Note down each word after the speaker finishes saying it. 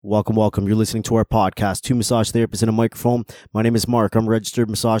Welcome. You're listening to our podcast, Two Massage Therapists and a Microphone. My name is Mark. I'm a registered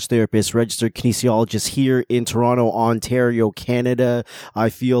massage therapist, registered kinesiologist here in Toronto, Ontario, Canada. I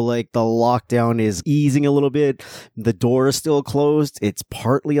feel like the lockdown is easing a little bit. The door is still closed. It's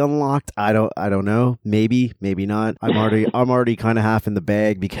partly unlocked. I don't know. Maybe not. I'm already kind of half in the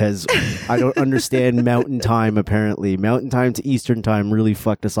bag because I don't understand mountain time, apparently. Mountain time to Eastern time really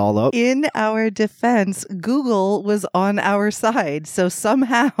fucked us all up. In our defense, Google was on our side. So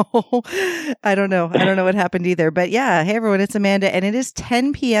somehow, I don't know what happened either. But yeah, hey everyone, it's Amanda, and it is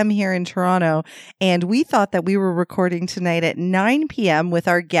 10 p.m. here in Toronto. And we thought that we were recording tonight at 9 p.m. with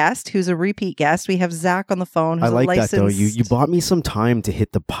our guest, who's a repeat guest. We have Zach on the phone. Who's I like that though. You bought me some time to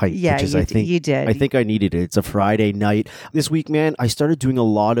hit the pipe. Yeah, which is, you did. I think I needed it. It's a Friday night. This week, man, I started doing a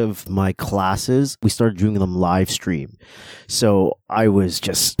lot of my classes. We started doing them live stream. So I was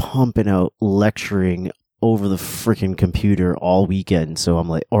just pumping out lecturing over the freaking computer all weekend. So I'm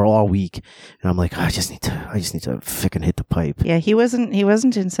like, or all week. And I'm like, I just need to freaking hit the pipe. Yeah, he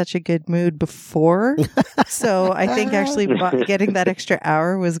wasn't in such a good mood before. So I think actually getting that extra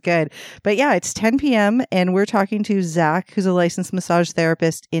hour was good. But yeah, it's 10 p.m. and we're talking to Zach, who's a licensed massage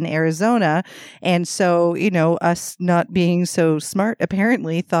therapist in Arizona. And so, us not being so smart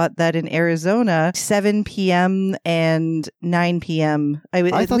apparently thought that in Arizona, 7 p.m. and 9 p.m. We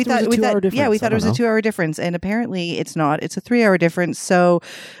thought it was a 2 hour difference. Yeah, we thought it was a 2 hour difference. And apparently it's not. It's a 3 hour difference. So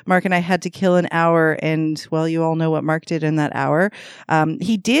Mark and I had to kill an hour. And well, you all know what Mark did in that hour.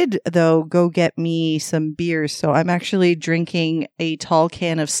 He did, though, go get me some beers. So I'm actually drinking a tall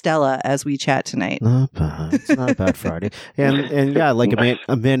can of Stella as we chat tonight. Not bad. It's not a bad Friday. And yeah, like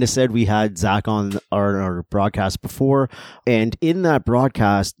Amanda said, we had Zach on our broadcast before. And in that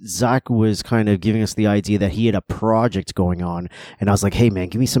broadcast, Zach was kind of giving us the idea that he had a project going on. And I was like, hey, man,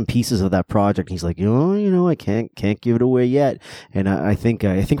 give me some pieces of that project. And he's like, I can't give it away yet. And I think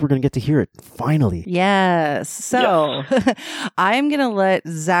we're going to get to hear it finally. Yes. So I'm going to let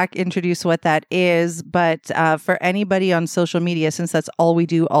Zach introduce what that is. But for anybody on social media, since that's all we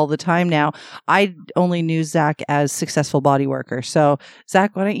do all the time now, I only knew Zach as Successful Body Worker. So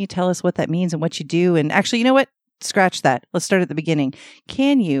Zach, why don't you tell us what that means and what you do? And actually, you know what? Scratch that. Let's start at the beginning.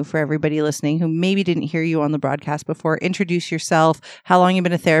 Can you, for everybody listening who maybe didn't hear you on the broadcast before, introduce yourself, how long you've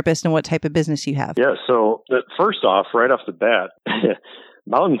been a therapist, and what type of business you have? Yeah, so first off, right off the bat,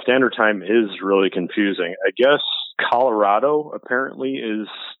 Mountain Standard Time is really confusing. I guess Colorado apparently is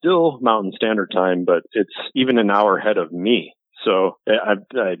still Mountain Standard Time, but it's even an hour ahead of me. So I'm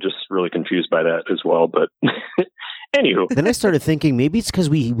just really confused by that as well. But anywho. Then I started thinking maybe it's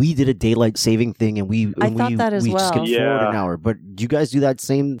because we did a daylight saving thing and we skipped forward an hour. But do you guys do that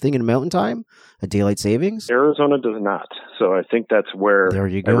same thing in Mountain Time? A daylight savings? Arizona does not. So I think that's where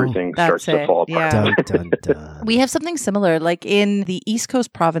everything starts to fall apart. Yeah. Dun, dun, dun. We have something similar. Like in the East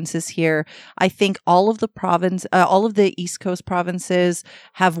Coast provinces here, I think all of the East Coast provinces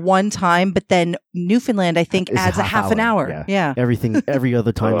have one time, but then Newfoundland, I think, adds a half an hour. Yeah. Every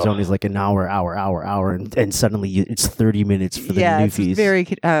other time zone is like an hour, and suddenly it's 30 minutes for the Newfies. It's very,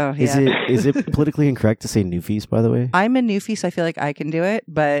 Is it politically incorrect to say Newfies, by the way? I'm a Newfie, so I feel like I can do it,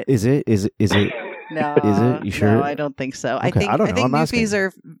 but... Is it? No. Is it? You sure? No, I don't think so. Okay, I think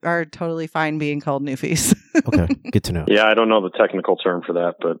Newfies are totally fine being called Newfies. Okay, good to know. Yeah, I don't know the technical term for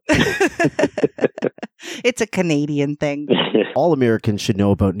that, but... It's a Canadian thing. All Americans should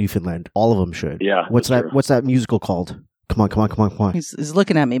know about Newfoundland. All of them should. Yeah. What's that musical called? Come on. He's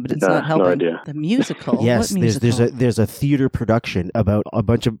looking at me, but it's not helping. No idea. The musical. Yes, what musical? there's a theater production about a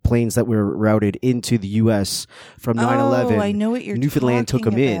bunch of planes that were routed into the U.S. from 9/11. Oh, I know what you're Newfoundland talking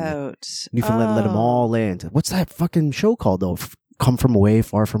took them about. Newfoundland let them all land. What's that fucking show called though? Come from away,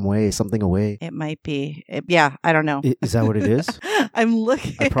 far from away, something away. It might be. I don't know. Is that what it is? I'm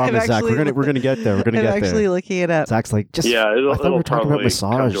looking. I promise, Zach. We're gonna get there. I'm actually looking it up. Zach's like, I thought we were talking about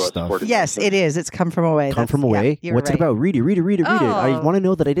massage stuff. Yes, it is. It's Come From Away. Come From Away. Yeah, what's it about? Read it. I want to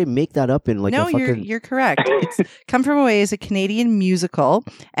know that I didn't make that up in like no, a fucking. You're correct. Come From Away is a Canadian musical,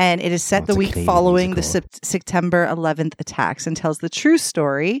 and it is set the week following the September 11th attacks, and tells the true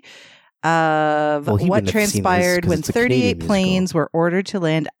story of what transpired when 38 planes were ordered to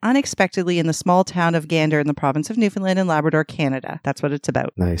land unexpectedly in the small town of Gander in the province of Newfoundland and Labrador, Canada. That's what it's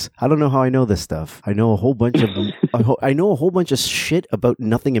about. Nice. I don't know how I know this stuff. I know a whole bunch of I know a whole bunch of shit about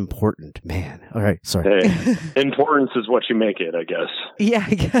nothing important. Man. All right. Sorry. Hey, importance is what you make it, I guess. Yeah.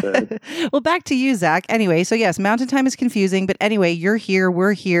 I guess. Well, back to you, Zach. Anyway, so yes, Mountain Time is confusing, but anyway, you're here,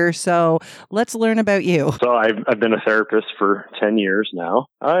 we're here, so let's learn about you. So I've been a therapist for 10 years now.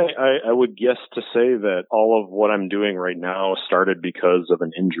 I I would guess to say that all of what I'm doing right now started because of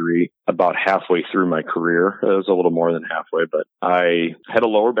an injury about halfway through my career. It was a little more than halfway, but I had a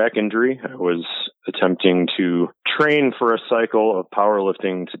lower back injury. I was attempting to train for a cycle of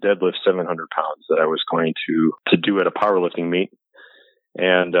powerlifting to deadlift 700 pounds that I was going to do at a powerlifting meet.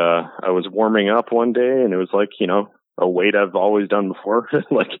 And I was warming up one day, and it was like, a weight I've always done before.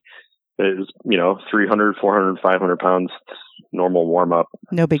 Like, it was, 300, 400, 500 pounds, normal warm up.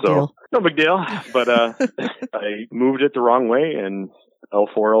 No big deal. No big deal. But I moved it the wrong way, and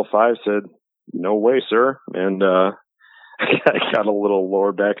L4, L5 said, no way, sir. And I got a little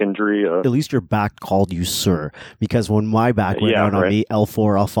lower back injury. At least your back called you sir, because when my back went out on me,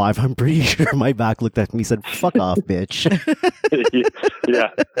 L4, L5, I'm pretty sure my back looked at me and said, fuck off, bitch. Yeah.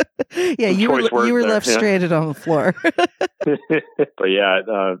 Yeah, you were left stranded on the floor. But yeah,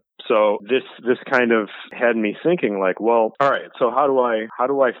 so this kind of had me thinking like, well, all right, so how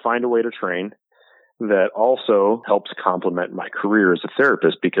do I find a way to train that also helps complement my career as a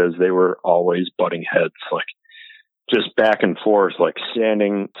therapist? Because they were always butting heads, like just back and forth, like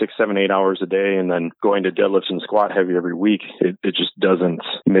standing 6, 7, 8 hours a day and then going to deadlifts and squat heavy every week. It just doesn't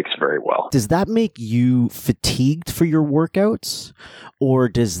mix very well. Does that make you fatigued for your workouts? Or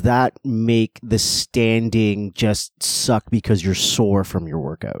does that make the standing just suck because you're sore from your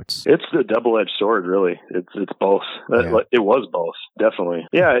workouts? It's the double-edged sword, really. It's both. Yeah. It was both, definitely.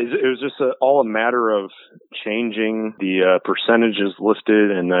 Yeah, it was just all a matter of changing the percentages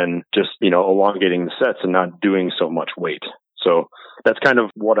listed and then just, elongating the sets and not doing so much weight. So that's kind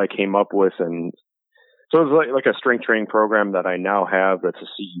of what I came up with. And so it's like a strength training program that I now have that's a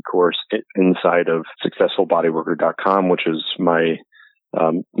CE course inside of successfulbodyworker.com, which is my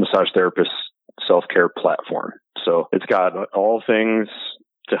massage therapist self-care platform. So it's got all things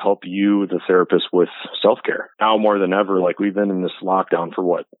to help you, the therapist, with self-care. Now more than ever, like we've been in this lockdown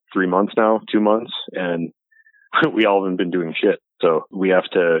for 3 months now, 2 months, and we all haven't been doing shit. So we have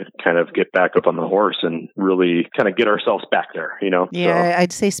to kind of get back up on the horse and really kind of get ourselves back there, Yeah, so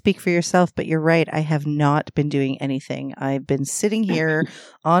I'd say speak for yourself, but you're right. I have not been doing anything. I've been sitting here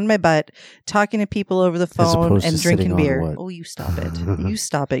on my butt, talking to people over the phone and drinking beer. Oh, you stop it. You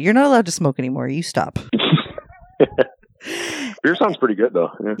stop it. You're not allowed to smoke anymore. You stop. Beer sounds pretty good, though.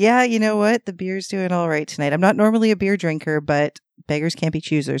 Yeah, you know what? The beer's doing all right tonight. I'm not normally a beer drinker, but beggars can't be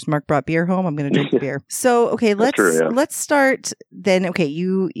choosers. Mark brought beer home. I'm going to drink the beer. So, okay, let's start then. Okay,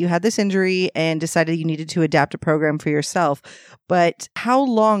 you had this injury and decided you needed to adapt a program for yourself. But how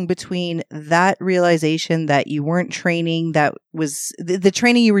long between that realization that you weren't training, that was the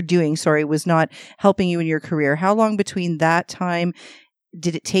training you were doing, was not helping you in your career? How long between that time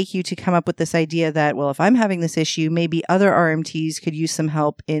did it take you to come up with this idea that, well, if I'm having this issue, maybe other RMTs could use some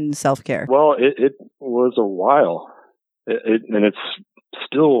help in self-care? Well, it was a while. And it's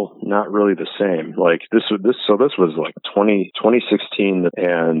still not really the same. Like this was like 2016,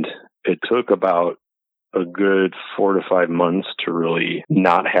 and it took about a good 4 to 5 months to really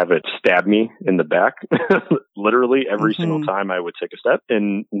not have it stab me in the back, literally every single time I would take a step.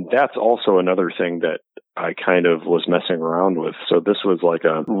 And that's also another thing that I kind of was messing around with. So this was like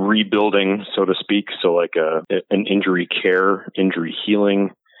a rebuilding, so to speak. So like an injury care, injury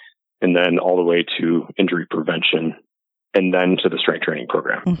healing, and then all the way to injury prevention, and then to the strength training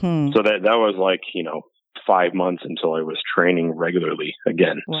program. Mm-hmm. So that was like, 5 months until I was training regularly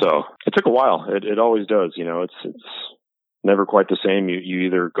again. Wow. So it took a while. It always does. It's never quite the same. You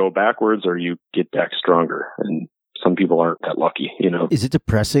either go backwards or you get back stronger. And some people aren't that lucky, Is it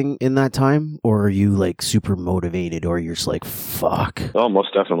depressing in that time, or are you like super motivated, or you're just like, fuck? Oh,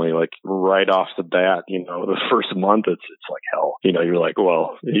 most definitely. Like right off the bat, the first month, it's like hell. You're like,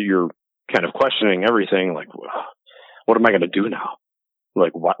 well, you're kind of questioning everything. Like, what am I going to do now?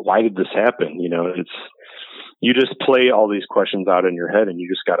 Like, why did this happen? You just play all these questions out in your head, and you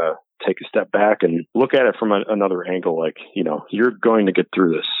just got to take a step back and look at it from another angle. Like, you're going to get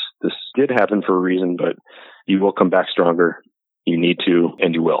through this. This did happen for a reason, but you will come back stronger. You need to,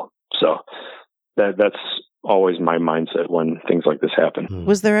 and you will. So that's always my mindset when things like this happen.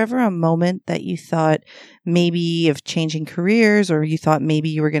 Was there ever a moment that you thought maybe of changing careers, or you thought maybe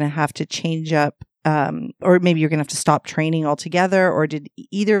you were going to have to change up, or maybe you're going to have to stop training altogether, or did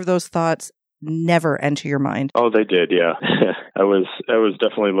either of those thoughts never enter your mind? Oh, they did. Yeah. I was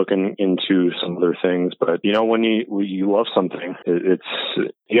definitely looking into some other things, but when you love something,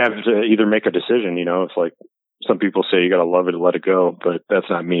 you have to either make a decision. It's like some people say you got to love it and let it go, but that's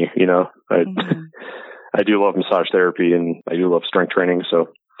not me. I do love massage therapy, and I do love strength training. So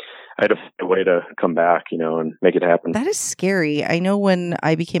had to find a way to come back, and make it happen. That is scary. I know when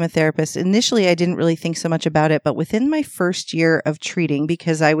I became a therapist, initially I didn't really think so much about it, but within my first year of treating,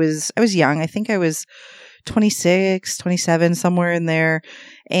 because I was young, I think I was 26, 27, somewhere in there.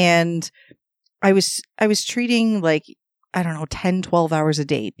 And I was treating like, I don't know, 10, 12 hours a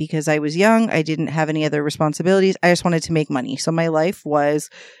day because I was young. I didn't have any other responsibilities. I just wanted to make money. So my life was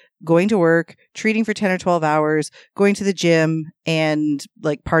going to work, treating for 10 or 12 hours, going to the gym, and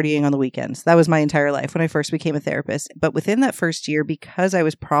like partying on the weekends. That was my entire life when I first became a therapist. But within that first year, because I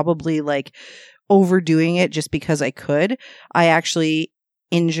was probably like overdoing it just because I could, I actually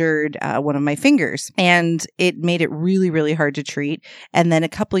injured one of my fingers, and it made it really, really hard to treat. And then a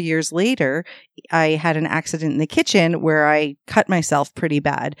couple of years later, I had an accident in the kitchen where I cut myself pretty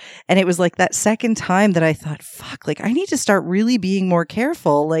bad. And it was like that second time that I thought, fuck, like I need to start really being more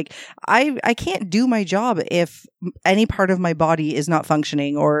careful. Like I can't do my job if any part of my body is not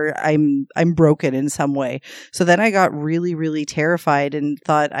functioning or I'm broken in some way. So then I got really, really terrified and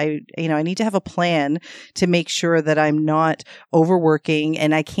thought I need to have a plan to make sure that I'm not overworking,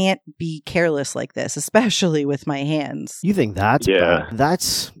 and I can't be careless like this, especially with my hands. You think that's bad?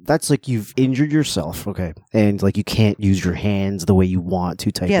 That's like you've injured yourself, okay, and like you can't use your hands the way you want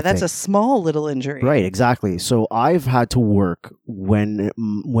to type. Yeah, that's a small little injury. Right, exactly. So I've had to work when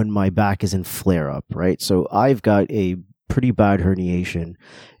my back is in flare up, right? So I've got a pretty bad herniation,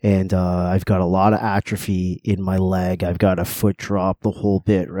 and I've got a lot of atrophy in my leg. I've got a foot drop, the whole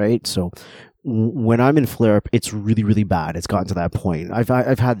bit, right? So when I'm in flare up, it's really, really bad. It's gotten to that point.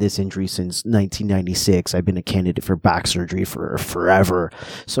 I've had this injury since 1996. I've been a candidate for back surgery for forever.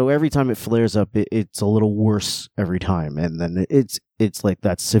 So every time it flares up, it's a little worse every time. And then it's like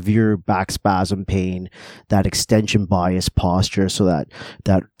that severe back spasm pain, that extension bias posture. So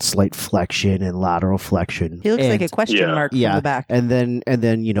that slight flexion and lateral flexion. He looks like a question mark from the back. And then,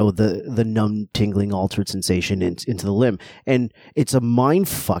 the numb, tingling, altered sensation into the limb. And it's a mind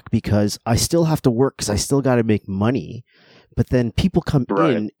fuck because I still have to work because I still got to make money. But then people come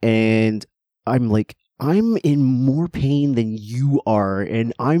in and I'm like, I'm in more pain than you are,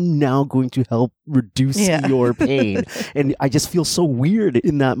 and I'm now going to help reduce your pain. And I just feel so weird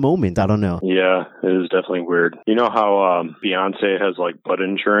in that moment. I don't know. Yeah, it is definitely weird. You know how Beyonce has like butt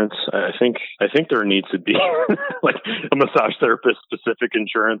insurance? I think there needs to be like a massage therapist specific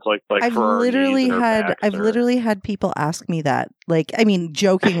insurance, like I've for literally had people ask me that. Like, I mean,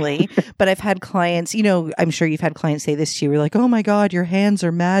 jokingly, but I've had clients, I'm sure you've had clients say this to you. We're like, oh my God, your hands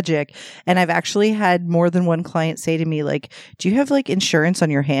are magic. And I've actually had more than one client say to me, like, do you have like insurance on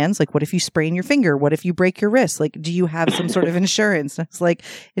your hands? Like, what if you sprain your finger? What if you break your wrist? Like, do you have some sort of insurance? And it's like,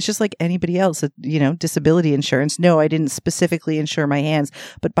 it's just like anybody else, disability insurance. No, I didn't specifically insure my hands.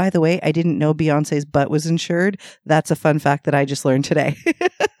 But by the way, I didn't know Beyonce's butt was insured. That's a fun fact that I just learned today.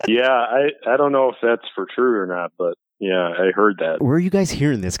 Yeah, I don't know if that's for true or not, but yeah, I heard that. Where are you guys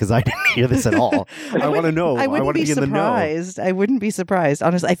hearing this? Because I didn't hear this at all. I want to know. I wouldn't be surprised. I wouldn't be surprised.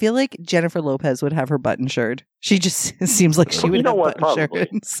 Honestly, I feel like Jennifer Lopez would have her butt insured. She just seems like she would have butt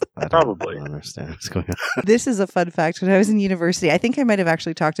insurance. Probably. I don't understand what's going on. This is a fun fact. When I was in university, I think I might have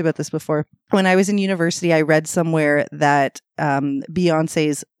actually talked about this before. When I was in university, I read somewhere that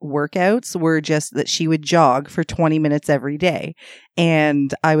Beyonce's workouts were just that she would jog for 20 minutes every day.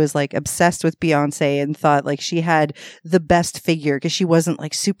 And I was like obsessed with Beyonce and thought like she had the best figure because she wasn't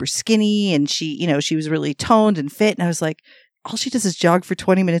like super skinny and she was really toned and fit. And I was like, all she does is jog for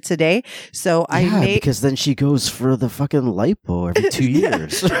 20 minutes a day. So because then she goes for the fucking lipo every 2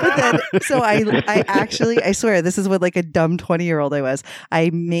 years. So I swear this is what like a dumb 20-year-old I was.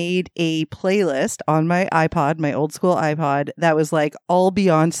 I made a playlist on my iPod, my old school iPod, that was like all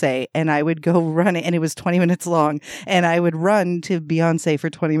Beyonce, and I would go running, and it was 20 minutes long, and I would run to Beyonce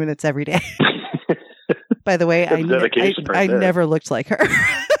for 20 minutes every day. By the way, I never looked like her.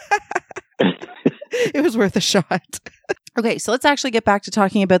 It was worth a shot. Okay, so let's actually get back to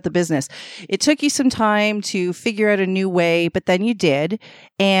talking about the business. It took you some time to figure out a new way, but then you did,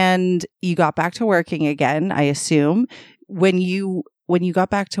 and you got back to working again, I assume. When you got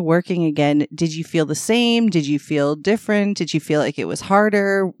back to working again, did you feel the same? Did you feel different? Did you feel like it was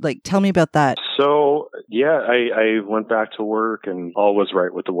harder? Like, tell me about that. So, yeah, I went back to work and all was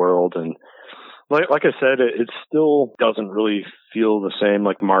right with the world. And like I said, it still doesn't really feel the same.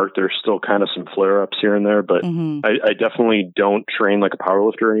 Like Mark, there's still kind of some flare-ups here and there, but I definitely don't train like a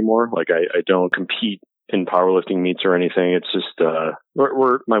powerlifter anymore. Like I don't compete in powerlifting meets or anything. It's just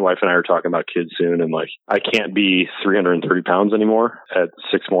my wife and I are talking about kids soon, and like I can't be 330 pounds anymore at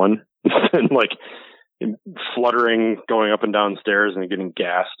 6'1", and like fluttering, going up and down stairs and getting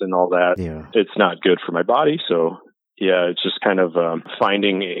gassed and all that. Yeah. It's not good for my body. So Yeah, it's just kind of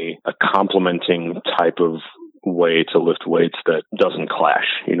finding a complementing type of way to lift weights that doesn't clash.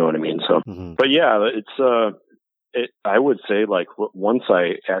 You know what I mean? So, but yeah, I would say like once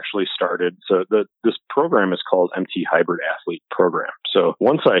I actually started, so this program is called MT Hybrid Athlete Program. So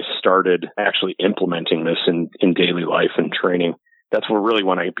once I started actually implementing this in daily life and training, that's really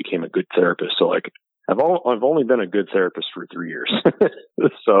when I became a good therapist. So like I've only been a good therapist for 3 years.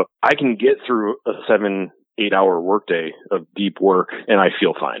 So I can get through a 7-8 hour workday of deep work and I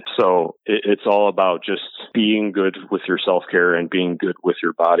feel fine. So it's all about just being good with your self-care and being good with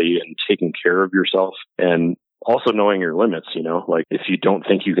your body and taking care of yourself, and also knowing your limits. You know, like if you don't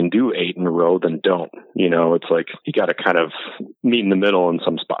think you can do 8 in a row, then don't. You know, it's like you got to kind of meet in the middle in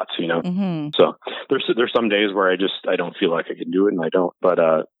some spots, you know. So there's some days where I don't feel like I can do it and I don't. But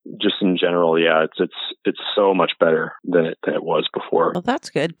just in general, yeah, it's so much better than it was before. Well, that's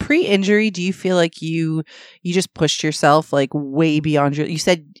good. Pre-injury, do you feel like you just pushed yourself like way beyond you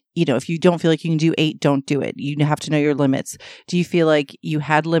said, you know, if you don't feel like you can do 8, don't do it. You have to know your limits. Do you feel like you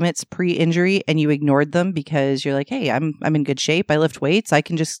had limits pre-injury and you ignored them because you're like, hey, I'm in good shape. I lift weights. I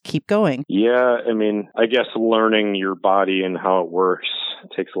can just keep going. Yeah. I mean, I guess learning your body and how it works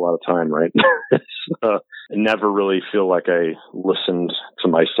takes a lot of time, right? I never really feel like I listened to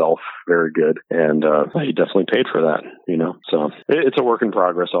myself very good. And I definitely paid for that, you know? So it's a work in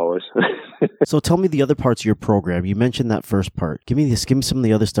progress always. So tell me the other parts of your program. You mentioned that first part. Give me some of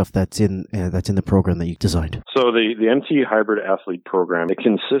the other stuff that's in the program that you designed. So the MT Hybrid Athlete Program, it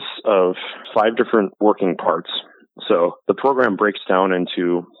consists of 5 different working parts. So the program breaks down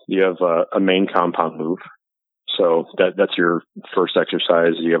into, you have a main compound move. So that's your first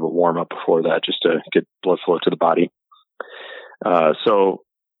exercise. You have a warm up before that just to get blood flow to the body.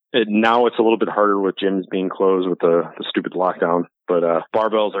 Now it's a little bit harder with gyms being closed with the stupid lockdown, but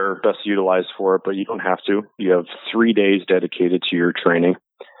barbells are best utilized for it, but you don't have to. You have 3 days dedicated to your training.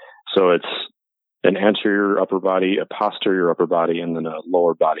 So it's an anterior upper body, a posterior upper body, and then a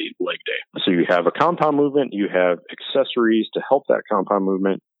lower body leg day. So you have a compound movement, you have accessories to help that compound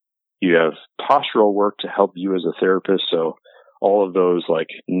movement, you have postural work to help you as a therapist. So all of those like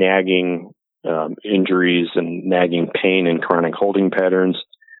nagging injuries and nagging pain and chronic holding patterns,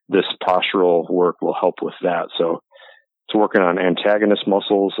 this postural work will help with that. So it's working on antagonist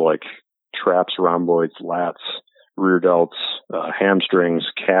muscles like traps, rhomboids, lats, rear delts, hamstrings,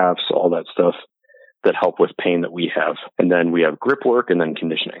 calves, all that stuff that help with pain that we have. And then we have grip work and then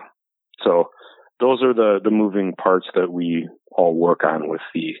conditioning. So those are the moving parts that we all work on with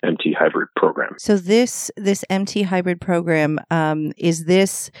the MT Hybrid program. So this MT Hybrid program, is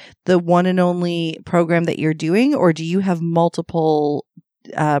this the one and only program that you're doing, or do you have multiple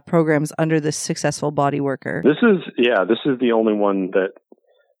programs under the Successful Body Worker? This is the only one that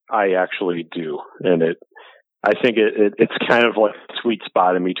I actually do. And I think it's kind of like a sweet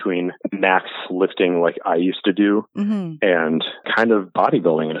spot in between max lifting like I used to do and kind of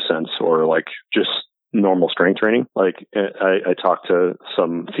bodybuilding in a sense, or like just normal strength training. Like I talked to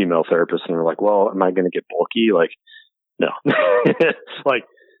some female therapists and they're like, well, am I going to get bulky? Like, no, like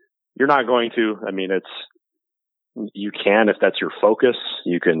you're not going to. I mean, you can, if that's your focus,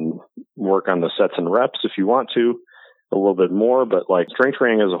 you can work on the sets and reps if you want to a little bit more, but like strength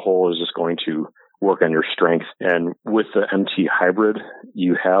training as a whole is just going to work on your strength. And with the MT Hybrid,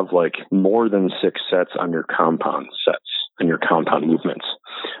 you have like more than 6 sets on your compound sets and your compound movements.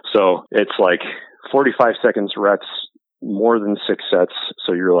 So it's like 45 seconds reps, more than 6 sets.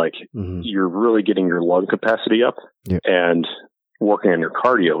 So you're like, you're really getting your lung capacity up and working on your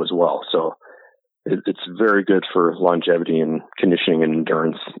cardio as well. So it's very good for longevity and conditioning and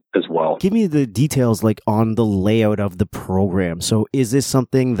endurance as well. Give me the details like on the layout of the program. So is this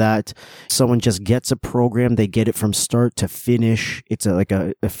something that someone just gets a program, they get it from start to finish? It's like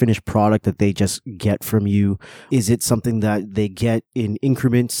a finished product that they just get from you? Is it something that they get in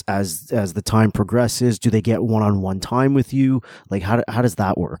increments as the time progresses? Do they get one-on-one time with you? Like how does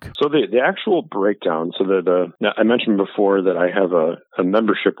that work? So the actual breakdown, so now I mentioned before that I have a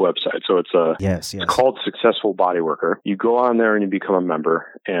membership website. So it's Yes. It's called Successful Body Worker. You go on there and you become a member,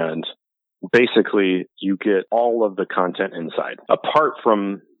 and basically you get all of the content inside. Apart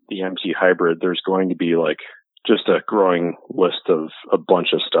from the MT Hybrid, there's going to be like just a growing list of a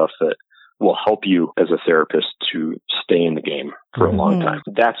bunch of stuff that will help you as a therapist to stay in the game for a long time.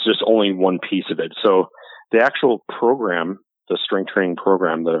 That's just only one piece of it. So the actual program, the strength training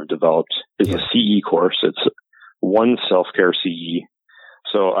program that I've developed, is a CE course. It's one self-care CE.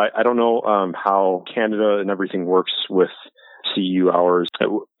 So I don't know how Canada and everything works with CEU hours.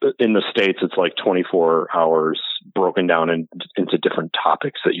 In the States, it's like 24 hours broken down into different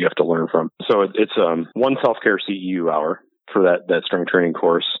topics that you have to learn from. So it's one self-care CEU hour for that strength training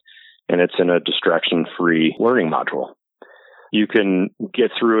course, and it's in a distraction-free learning module. You can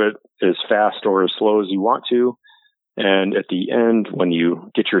get through it as fast or as slow as you want to. And at the end, when you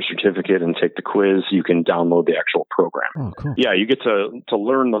get your certificate and take the quiz, you can download the actual program. Oh, cool. Yeah, you get to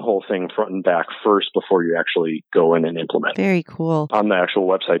learn the whole thing front and back first before you actually go in and implement. Very cool. On the actual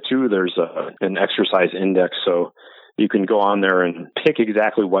website, too, there's an exercise index. So you can go on there and pick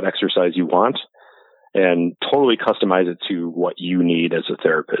exactly what exercise you want and totally customize it to what you need as a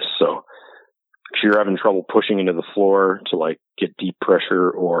therapist. So if you're having trouble pushing into the floor to like get deep pressure,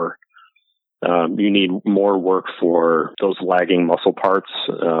 or you need more work for those lagging muscle parts,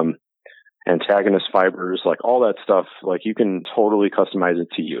 antagonist fibers, like all that stuff, like you can totally customize it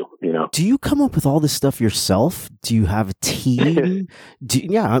to you, you know. Do you come up with all this stuff yourself? Do you have a team?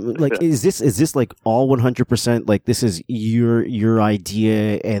 Is this like all 100% like this is your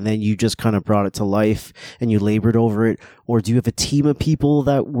idea and then you just kind of brought it to life and you labored over it? Or do you have a team of people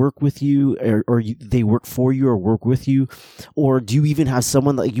that work with you, or they work for you or work with you? Or do you even have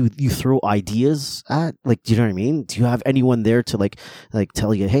someone that you throw ideas at? Like, do you know what I mean? Do you have anyone there to like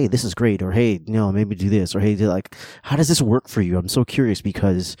tell you, hey, this is great, or hey, no, maybe do this, or hey, like, how does this work for you? I'm so curious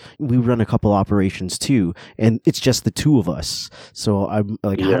because we run a couple operations too, and it's just the two of us. So I'm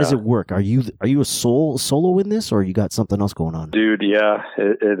like, how does it work? Are you a solo in this, or you got something else going on? Dude, yeah,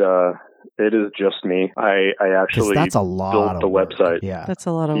 it is just me. I actually that's a lot built the website. Yeah, that's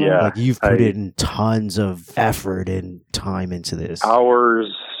a lot of work. Yeah, like you've put in tons of effort and time into this. Hours,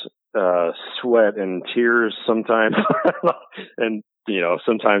 sweat and tears sometimes, and you know,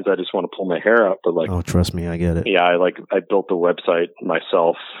 sometimes I just want to pull my hair out. But like, oh, trust me, I get it. Yeah, I built the website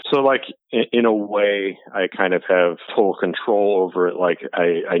myself. So like, in a way, I kind of have total control over it. Like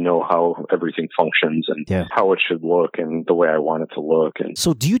I know how everything functions and how it should look and the way I want it to look. And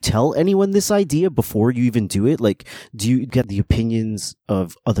so do you tell anyone this idea before you even do it? Like, do you get the opinions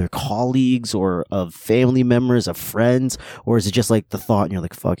of other colleagues or of family members, of friends? Or is it just like the thought and you're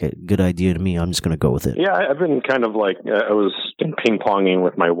like, fuck it, good idea to me, I'm just going to go with it? Yeah, I've been kind of like, I was ping-ponging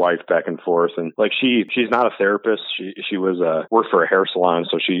with my wife back and forth. And like, she's not a therapist. She was worked for a hair salon.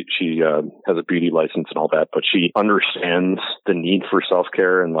 So she has a beauty license and all that, but she understands the need for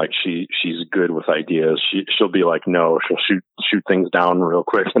self-care, and like she's good with ideas. She'll be like, no, she'll shoot things down real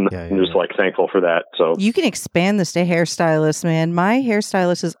quick, and I'm just like thankful for that. So you can expand this to hairstylists, man. My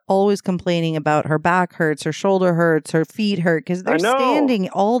hairstylist is always complaining about her back hurts, her shoulder hurts, her feet hurt, because they're standing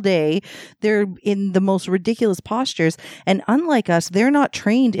all day. They're in the most ridiculous postures, and unlike us, they're not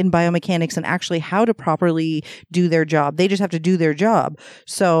trained in biomechanics and actually how to properly do their job. They just have to do their job.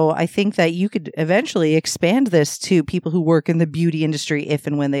 So I think that you could eventually expand this to people who work in the beauty industry if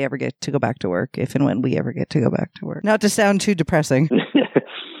and when they ever get to go back to work, if and when we ever get to go back to work. Not to sound too depressing.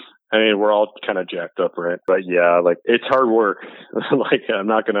 I mean, we're all kind of jacked up, right? But yeah, like it's hard work. Like I'm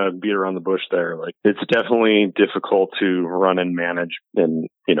not going to beat around the bush there. Like it's definitely difficult to run and manage. And,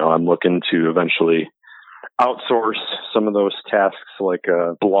 you know, I'm looking to eventually outsource some of those tasks like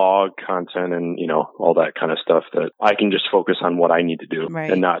blog content and, you know, all that kind of stuff, that I can just focus on what I need to do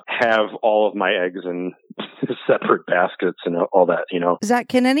and not have all of my eggs in separate baskets and all that, you know. Zach,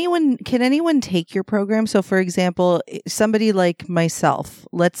 can anyone take your program? So for example, somebody like myself,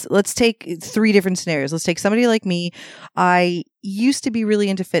 let's take three different scenarios. Let's take somebody like me. I used to be really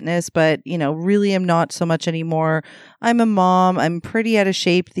into fitness, but, you know, really am not so much anymore. I'm a mom. I'm pretty out of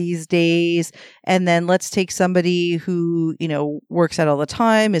shape these days. And then let's take somebody who, you know, works out all the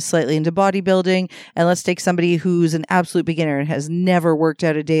time, is slightly into bodybuilding. And let's take somebody who's an absolute beginner and has never worked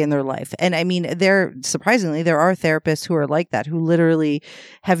out a day in their life. And I mean, surprisingly, there are therapists who are like that, who literally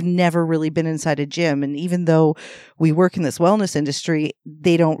have never really been inside a gym. And even though we work in this wellness industry,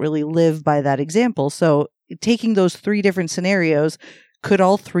 they don't really live by that example. So taking those three different scenarios, could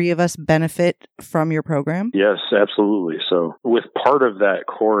all three of us benefit from your program? Yes, absolutely. So with part of that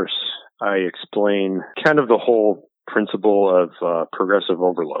course, I explain kind of the whole principle of progressive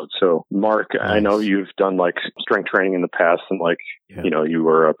overload. So Mark, nice. I know you've done like strength training in the past and like, you know, you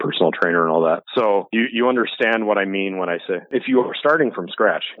were a personal trainer and all that. So you understand what I mean when I say, if you are starting from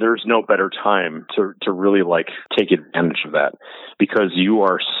scratch, there's no better time to really like take advantage of that, because you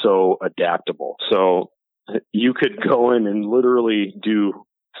are so adaptable. So you could go in and literally do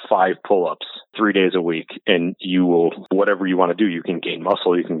 5 pull-ups 3 days a week, and you will, whatever you want to do, you can gain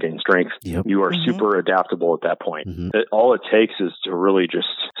muscle, you can gain strength. Yep. You are super adaptable at that point. All it takes is to really just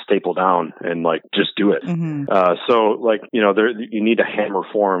staple down and like just do it. So like, you know, you need a hammer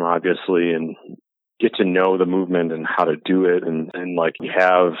form, obviously, and get to know the movement and how to do it. And like you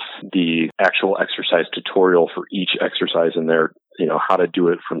have the actual exercise tutorial for each exercise in there, you know, how to do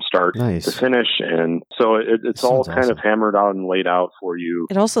it from start to finish. And so it's all kind of hammered out and laid out for you.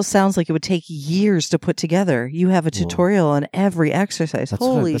 It also sounds like it would take years to put together. You have a tutorial on every exercise.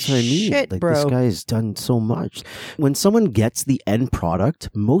 Holy shit, like, bro. This guy's done so much. When someone gets the end product,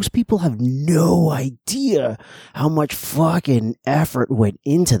 most people have no idea how much fucking effort went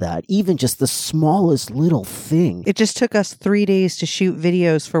into that. Even just the smallest little thing. It just took us 3 days to shoot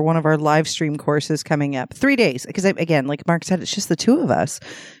videos for one of our live stream courses coming up. 3 days. Because again, like Mark said, it's just the two of us.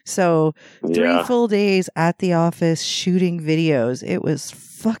 So 3 full days at the office shooting videos. It was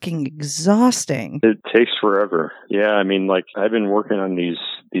fucking exhausting. It takes forever. Yeah, I mean, like I've been working on these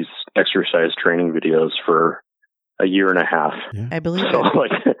exercise training videos for a year and a half. Yeah. I believe so.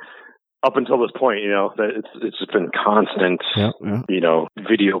 Like up until this point, you know, that it's just been constant, you know,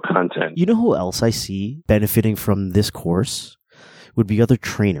 video content. You know who else I see benefiting from this course? Would be other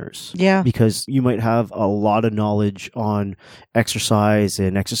trainers. Yeah. Because you might have a lot of knowledge on exercise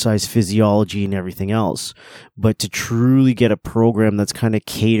and exercise physiology and everything else. But to truly get a program that's kind of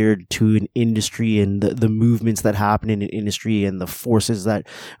catered to an industry and the movements that happen in an industry and the forces that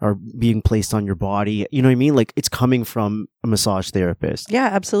are being placed on your body, you know what I mean? Like it's coming from a massage therapist. Yeah,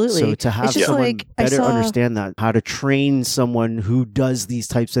 absolutely. So to have someone like, better understand that, how to train someone who does these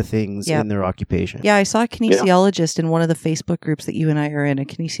types of things in their occupation. Yeah, I saw a kinesiologist in one of the Facebook groups that you and I are in, a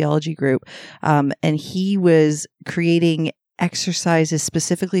kinesiology group, and he was creating exercises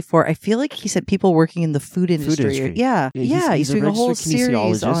specifically for, I feel like he said people working in the food industry. Yeah. He's doing a whole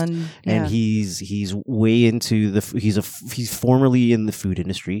series on, and he's way into he's formerly in the food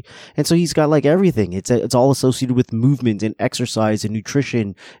industry. And so he's got like everything. It's all associated with movement and exercise and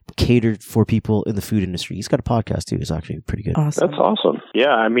nutrition catered for people in the food industry. He's got a podcast too. It's actually pretty good. Awesome. That's awesome.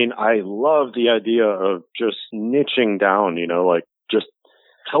 Yeah. I mean, I love the idea of just niching down, you know, like just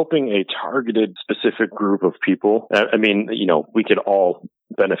helping a targeted specific group of people. I mean, you know, we could all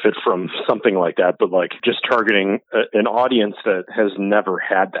benefit from something like that, but like just targeting an audience that has never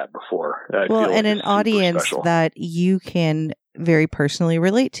had that before. And an audience that you can very personally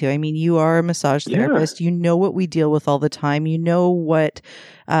relate to. I mean, you are a massage therapist. You know what we deal with all the time. You know what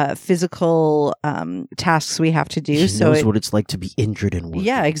physical tasks we have to do. She knows what it's like to be injured and work.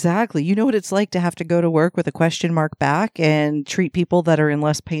 Yeah, exactly. You know what it's like to have to go to work with a question mark back and treat people that are in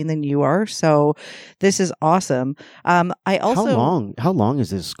less pain than you are. So this is awesome. I also how long is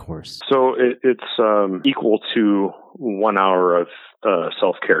this course? So it's equal to 1 hour of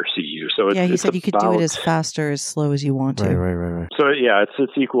self-care CU. So he said you could do it as fast or as slow as you want to. Right. So yeah,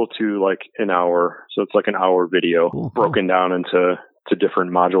 it's equal to like an hour. So it's like an hour video broken down into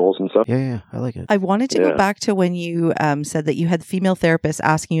different modules and stuff. Yeah, I like it. I wanted to go back to when you said that you had female therapists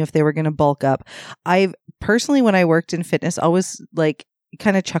asking you if they were going to bulk up. I've personally, when I worked in fitness, always like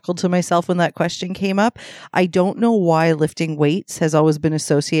kind of chuckled to myself when that question came up. I don't know why lifting weights has always been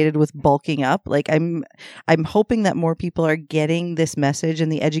associated with bulking up. Like I'm hoping that more people are getting this message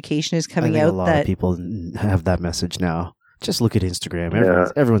and the education is coming out. A lot of people have that message now. Just look at Instagram.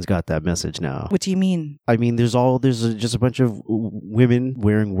 Everyone's got that message now. What do you mean? I mean, there's just a bunch of women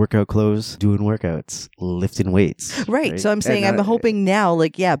wearing workout clothes, doing workouts, lifting weights. Right. So I'm saying, I'm hoping now,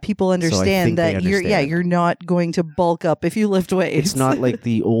 like, people understand that you're not going to bulk up if you lift weights. It's not like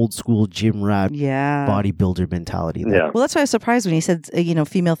the old school gym rat bodybuilder mentality. Yeah. Well, that's why I was surprised when he said,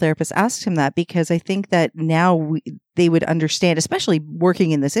 female therapists asked him that, because I think that now they would understand, especially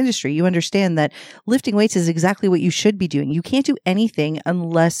working in this industry, you understand that lifting weights is exactly what you should be doing. You can't do anything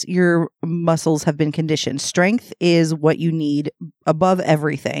unless your muscles have been conditioned. Strength is what you need above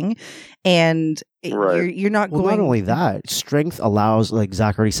everything. And you're not going... Not only that, strength allows, like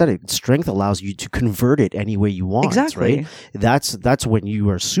Zach already said it, strength allows you to convert it any way you want. Exactly. Right? That's when you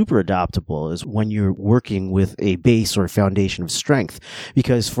are super adaptable, is when you're working with a base or a foundation of strength.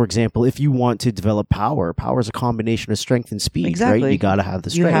 Because, for example, if you want to develop power is a combination of strength and speed. Exactly. Right? You got to have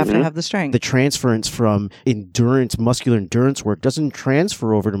the strength. You have to have the strength. The transference from muscular endurance work doesn't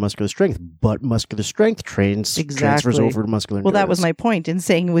transfer over to muscular strength, but muscular strength transfers over to muscular endurance. Well, that was my point in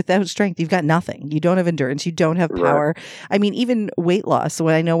saying without strength, you've got nothing. You don't have endurance. You don't have power. Right. I mean, even weight loss. So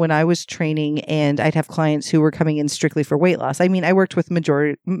when I was training and I'd have clients who were coming in strictly for weight loss. I mean, I worked with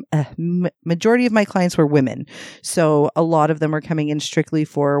majority of my clients were women. So a lot of them were coming in strictly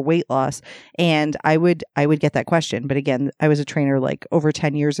for weight loss. And I would get that question. But again, I was a trainer like over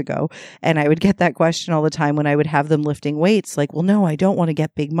 10 years ago. And I would get that question all the time when I would have them lifting weights. Like, well, no, I don't want to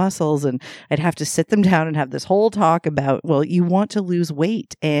get big muscles. And I'd have to sit them down and have this whole talk about, well, you want want to lose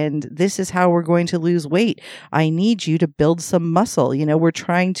weight, and this is how we're going to lose weight. I need you to build some muscle. You know, we're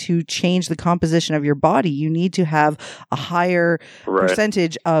trying to change the composition of your body. You need to have a higher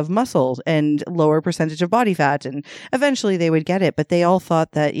percentage of muscle and lower percentage of body fat. And eventually they would get it, but they all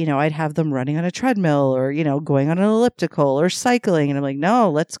thought that, you know, I'd have them running on a treadmill or, you know, going on an elliptical or cycling. And I'm like, no,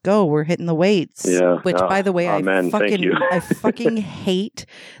 let's go. We're hitting the weights. Yeah. Which, by the way, I fucking hate.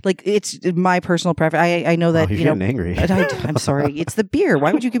 Like, it's my personal preference. I know that, you're getting angry. I'm sorry. It's the beer.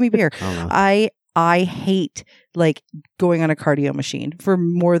 Why would you give me beer? I hate like going on a cardio machine for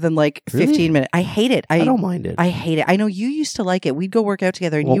more than like 15 minutes. I hate it. I don't mind it. I hate it. I know you used to like it. We'd go work out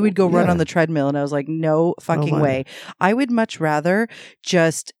together and you would go run on the treadmill. And I was like, no fucking way. I would much rather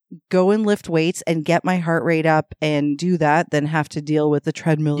just go and lift weights and get my heart rate up and do that than have to deal with the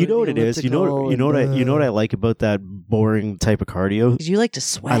treadmill. You know what it is? You know what I like about that boring type of cardio? You like to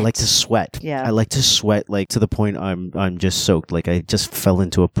sweat. I like to sweat. Yeah. I like to sweat like to the point I'm just soaked. Like I just fell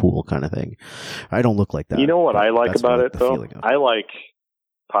into a pool kind of thing. I don't look like that. You know what I like about it though? I like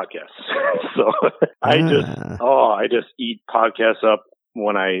podcasts. So I just eat podcasts up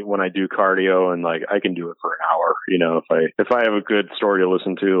when I do cardio, and like I can do it for an hour. You know, if I have a good story to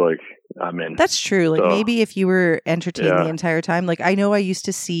listen to, like I'm in. That's true. Like maybe if you were entertained the entire time. Like I know I used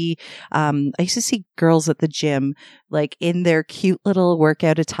to see girls at the gym like in their cute little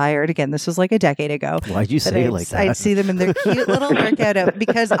workout attire. And again, this was like a decade ago. Why'd you say it like that? I'd see them in their cute little workout out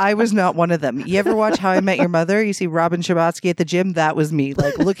because I was not one of them. You ever watch How I Met Your Mother? You see Robin Scherbatsky at the gym. That was me.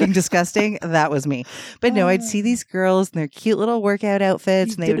 Like looking disgusting. That was me. But no, I'd see these girls in their cute little workout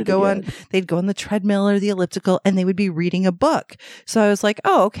outfits, and they would go on the treadmill or the elliptical, and they would be reading a book. So I was like,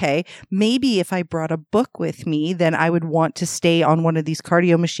 oh, okay. Maybe if I brought a book with me, then I would want to stay on one of these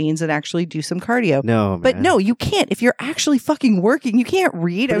cardio machines and actually do some cardio. No, but no, you can't. If you're actually fucking working, you can't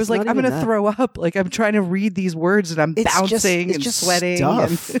read. But I was like, I'm going to throw up. Like I'm trying to read these words and I'm bouncing and sweating.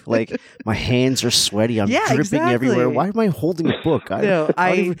 Stuff. Like my hands are sweaty. I'm dripping everywhere. Why am I holding a book?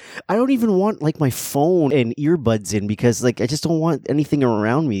 I don't even want like my phone and earbuds in because like I just don't want anything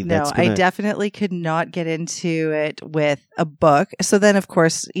around me. I definitely could not get into it with a book. So then, of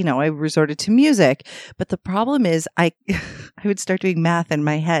course, you know, I resorted to music. But the problem is I would start doing math in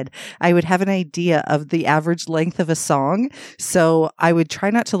my head. I would have an idea of the average length of a song. So I would try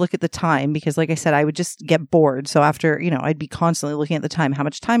not to look at the time because, like I said, I would just get bored. So after, you know, I'd be constantly looking at the time, how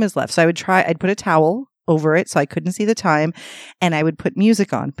much time is left. So I'd put a towel over it so I couldn't see the time, and I would put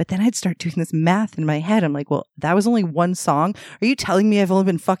music on. But then I'd start doing this math in my head. I'm like, well, that was only one song. Are you telling me I've only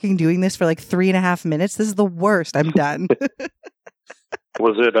been fucking doing this for like 3.5 minutes? This is the worst. I'm done.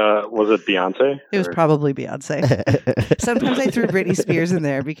 Was it Beyonce? It was probably Beyonce. Sometimes I threw Britney Spears in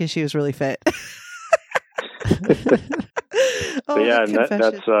there because she was really fit.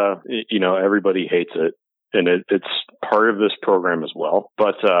 That's you know, everybody hates it, and it's part of this program as well.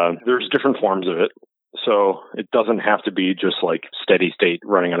 But there's different forms of it. So it doesn't have to be just like steady state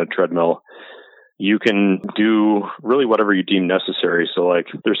running on a treadmill. You can do really whatever you deem necessary. So like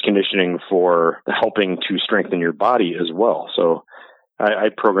there's conditioning for helping to strengthen your body as well. So I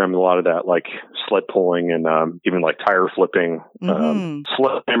programmed a lot of that, like sled pulling and even like tire flipping,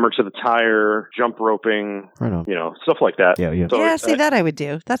 sled hammer to the tire, jump roping, you know, stuff like that. Yeah. So that I would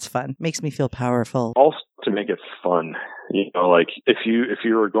do. That's fun. Makes me feel powerful. Also to make it fun, you know, like if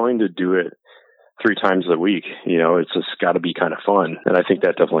you were going to do it 3 times a week, you know, it's just got to be kind of fun. And I think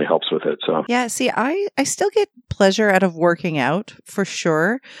that definitely helps with it. So yeah, see, I still get pleasure out of working out for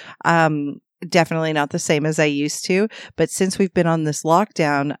sure. Definitely not the same as I used to. But since we've been on this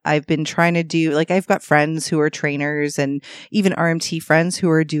lockdown, I've been trying to do, like, I've got friends who are trainers and even RMT friends who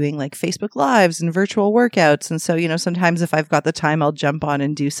are doing like Facebook Lives and virtual workouts. And so, you know, sometimes if I've got the time, I'll jump on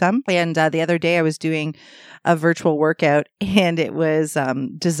and do some. And the other day I was doing a virtual workout, and it was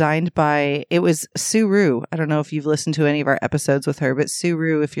designed by, it was Sue Rue. I don't know if you've listened to any of our episodes with her, but Sue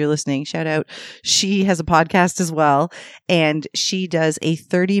Rue, if you're listening, shout out. She has a podcast as well, and she does a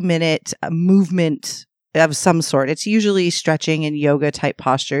 30-minute movement of some sort. It's usually stretching and yoga type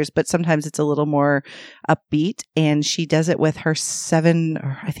postures, but sometimes it's a little more upbeat. And she does it with her 7,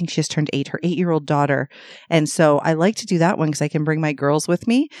 or I think she just turned 8, her 8-year-old daughter. And so I like to do that one because I can bring my girls with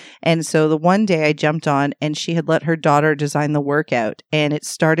me. And so the one day I jumped on, and she had let her daughter design the workout, and it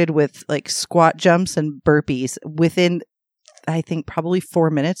started with like squat jumps and burpees. Within, I think, probably 4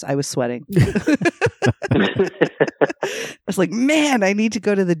 minutes, I was sweating. I was like, man, I need to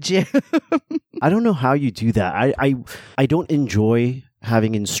go to the gym. I don't know how you do that. I don't enjoy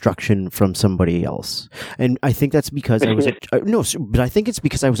having instruction from somebody else. And I think that's because I was but I think it's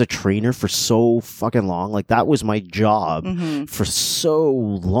because I was a trainer for so fucking long. Like that was my job for so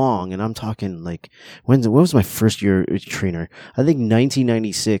long. And I'm talking like, when was my first year trainer? I think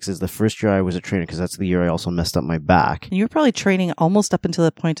 1996 is the first year I was a trainer, because that's the year I also messed up my back. You were probably training almost up until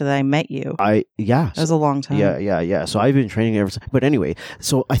the point that I met you. That was a long time. Yeah. So I've been training ever since. But anyway,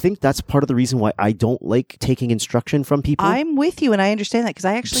 so I think that's part of the reason why I don't like taking instruction from people. I'm with you, and I understand that, because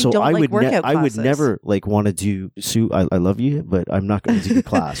I actually don't like workout classes. I would never like want to do, Sue, I love you, but I'm not going to do your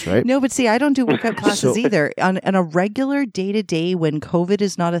class, right? No, but see, I don't do workout classes either. On a regular day-to-day when COVID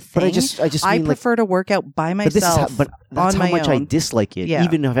is not a thing, but I prefer to work out by myself. But that's how much I dislike it. Yeah.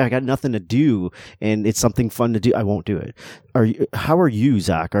 Even if I got nothing to do and it's something fun to do, I won't do it. How are you,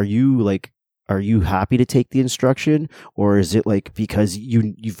 Zach? Are you happy to take the instruction, or is it like because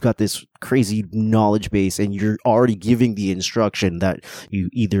you've got this crazy knowledge base and you're already giving the instruction that you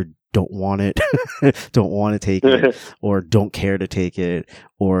either don't want to take it, or don't care to take it,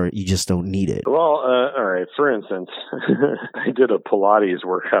 or you just don't need it? Well, all right. For instance, I did a Pilates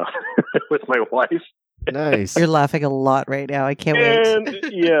workout with my wife. Nice. You're laughing a lot right now. I can't wait. And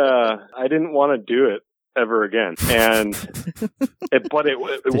yeah, I didn't want to do it ever again. And but it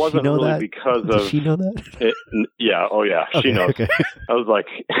wasn't really because of. Does she know that? Yeah. Oh yeah. Okay, she knows. Okay. I was like,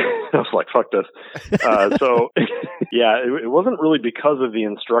 fuck this. So yeah, it wasn't really because of the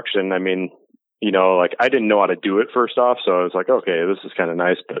instruction. I mean, like I didn't know how to do it first off. So I was like, okay, this is kind of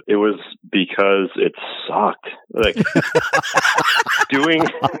nice, but it was because it sucked. Like doing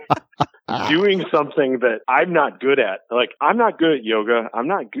something that I'm not good at. Like, I'm not good at yoga. I'm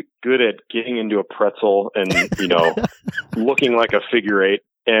not good at getting into a pretzel and, looking like a figure eight.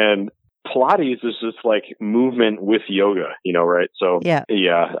 And Pilates is just like movement with yoga, right? So yeah,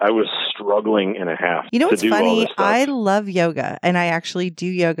 I was struggling and a half. You know what's to do funny? all this stuff. I love yoga, and I actually do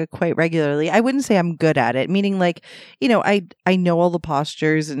yoga quite regularly. I wouldn't say I'm good at it, meaning like, I know all the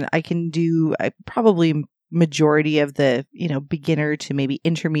postures, and I can do probably majority of the, beginner to maybe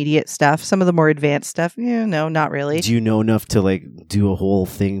intermediate stuff. Some of the more advanced stuff, no, not really. Do you know enough to like do a whole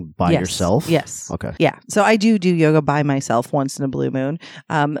thing by yourself? Yes. Okay. Yeah. So I do yoga by myself once in a blue moon.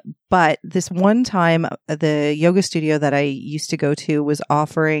 But this one time, the yoga studio that I used to go to was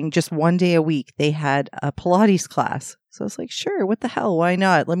offering just one day a week. They had a Pilates class. So I was like, sure, what the hell? Why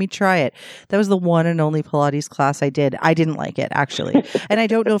not? Let me try it. That was the one and only Pilates class I did. I didn't like it, actually. And I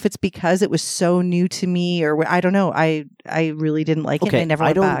don't know if it's because it was so new to me, or I don't know. I really didn't like it. And I never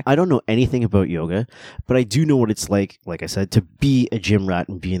went back. I don't know anything about yoga, but I do know what it's like I said, to be a gym rat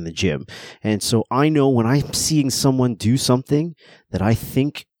and be in the gym. And so I know when I'm seeing someone do something that I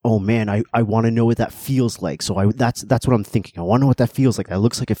think, oh man, I want to know what that feels like. So that's what I'm thinking. I want to know what that feels like. That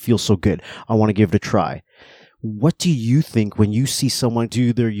looks like it feels so good. I want to give it a try. What do you think when you see someone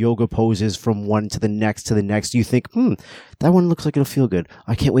do their yoga poses from one to the next to the next? Do you think, that one looks like it'll feel good.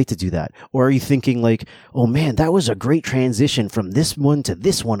 I can't wait to do that. Or are you thinking like, oh man, that was a great transition from this one to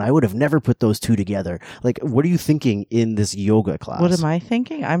this one. I would have never put those two together. Like, what are you thinking in this yoga class? What am I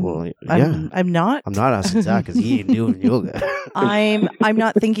thinking? I'm not. I'm not asking Zach because he ain't doing yoga. I'm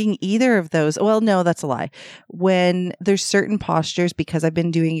not thinking either of those. Well, no, that's a lie. When there's certain postures, because I've been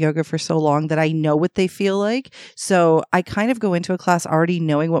doing yoga for so long that I know what they feel like. So I kind of go into a class already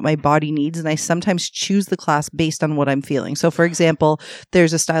knowing what my body needs, and I sometimes choose the class based on what I'm feeling. So for example,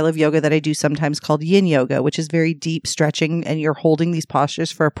 there's a style of yoga that I do sometimes called yin yoga, which is very deep stretching, and you're holding these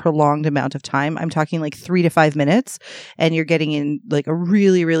postures for a prolonged amount of time. I'm talking like 3 to 5 minutes, and you're getting in like a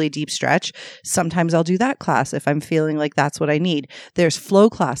really, really deep stretch. Sometimes I'll do that class if I'm feeling like that's what I need. There's flow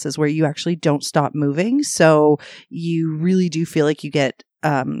classes where you actually don't stop moving. So you really do feel like you get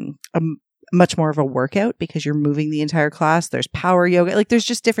much more of a workout because you're moving the entire class. There's power yoga. Like there's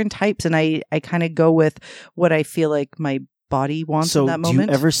just different types, and I kind of go with what I feel like my body wants in that moment. So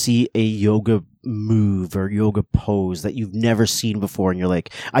do you ever see a yoga move or yoga pose that you've never seen before, and you're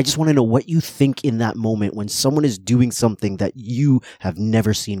like, I just want to know what you think in that moment when someone is doing something that you have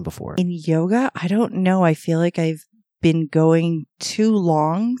never seen before? In yoga, I don't know. I feel like I've been going too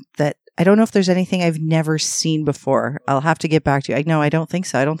long that I don't know if there's anything I've never seen before. I'll have to get back to you. No, I don't think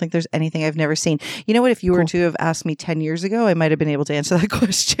so. I don't think there's anything I've never seen. You know what? If you were to have asked me 10 years ago, I might have been able to answer that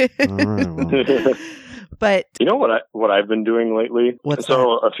question. All right, well. But you know what I've been doing lately?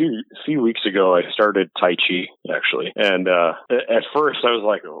 A few weeks ago, I started Tai Chi actually, and at first I was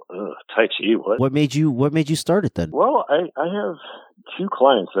like, Tai Chi, what? What made you start it then? Well, I have 2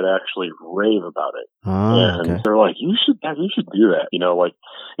 clients that actually rave about it, and they're like, you should do that. Like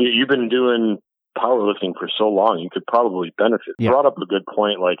you've been doing powerlifting for so long, you could probably benefit. Yeah. Brought up a good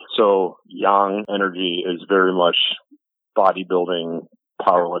point. Like, so yang energy is very much bodybuilding,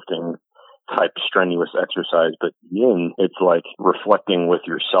 powerlifting type strenuous exercise. But yin, it's like reflecting with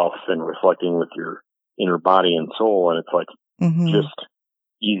yourself and reflecting with your inner body and soul. And it's like just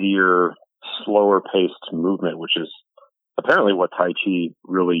easier, slower paced movement, which is apparently what Tai Chi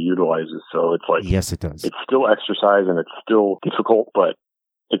really utilizes. So it's like, yes, it does. It's still exercise and it's still difficult, but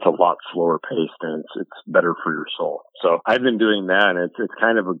it's a lot slower paced and it's better for your soul. So I've been doing that, and it's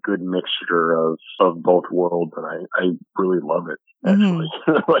kind of a good mixture of both worlds, and I really love it, actually.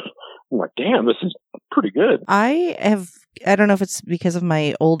 I'm like, damn, this is pretty good. I don't know if it's because of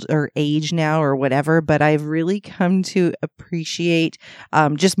my older age now or whatever, but I've really come to appreciate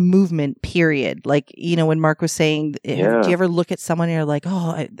just movement, period. Like, you know, when Mark was saying, do you ever look at someone and you're like,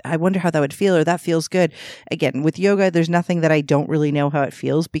 oh, I wonder how that would feel, or that feels good. Again, with yoga, there's nothing that I don't really know how it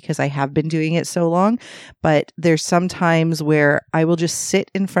feels because I have been doing it so long. But there's some times where I will just sit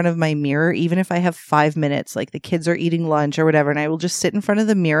in front of my mirror, even if I have 5 minutes, like the kids are eating lunch or whatever, and I will just sit in front of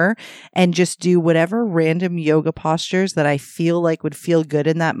the mirror and just do whatever random yoga postures that I feel like would feel good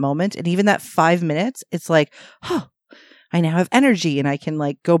in that moment. And even that 5 minutes, it's like, I now have energy and I can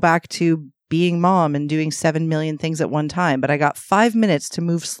like go back to being mom and doing 7 million things at one time. But I got 5 minutes to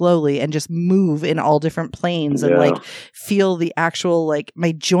move slowly and just move in all different planes and like feel the actual, like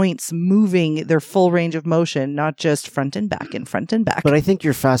my joints moving their full range of motion, not just front and back and front and back. But I think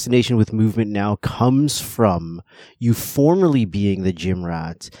your fascination with movement now comes from you formerly being the gym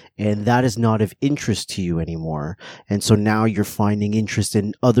rat, and that is not of interest to you anymore. And so now you're finding interest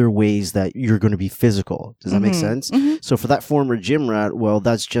in other ways that you're going to be physical. Does that make sense? So for that former gym rat, well,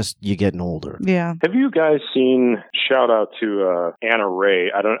 that's just you getting older. Yeah. Have you guys seen, shout out to Anna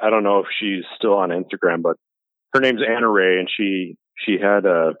Ray? I don't know if she's still on Instagram, but her name's Anna Ray, and she had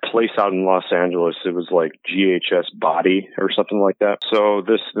a place out in Los Angeles. It was like GHS Body or something like that. So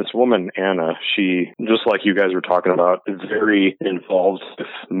this woman, Anna, she, just like you guys were talking about, is very involved with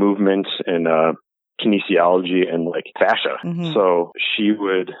movement and kinesiology and like fascia. So she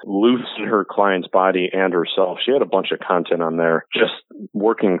would loosen her client's body and herself. She had a bunch of content on there just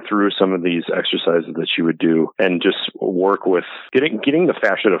working through some of these exercises that she would do and just work with getting the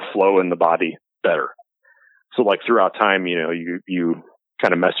fascia to flow in the body better. So like throughout time, you know, you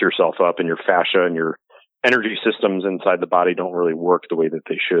kind of mess yourself up and your fascia and your energy systems inside the body don't really work the way that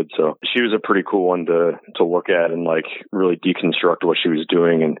they should. So she was a pretty cool one to look at and like really deconstruct what she was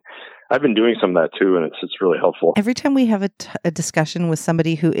doing. And I've been doing some of that too, and it's really helpful. Every time we have a discussion with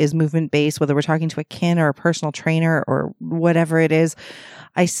somebody who is movement based, whether we're talking to a kin or a personal trainer or whatever it is,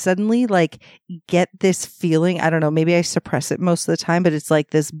 I suddenly like get this feeling. I don't know, maybe I suppress it most of the time, but it's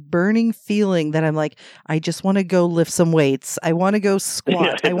like this burning feeling that I'm like, I just want to go lift some weights. I want to go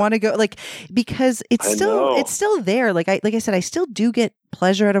squat. I want to go like, because it's still there. Like I said, I still do get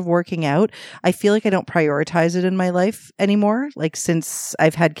pleasure out of working out. I feel like I don't prioritize it in my life anymore. Like since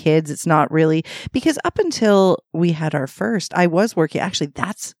I've had kids, it's not really, because up until we had our first, I was working. Actually,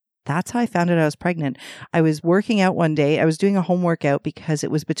 that's how I found out I was pregnant. I was working out one day. I was doing a home workout because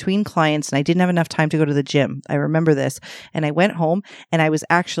it was between clients and I didn't have enough time to go to the gym. I remember this. And I went home and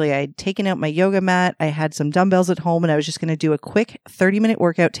I'd taken out my yoga mat. I had some dumbbells at home and I was just going to do a quick 30-minute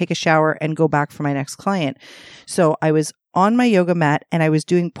workout, take a shower and go back for my next client. So I was on my yoga mat and I was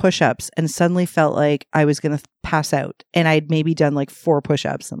doing push-ups and suddenly felt like I was going to pass out. And I'd maybe done like 4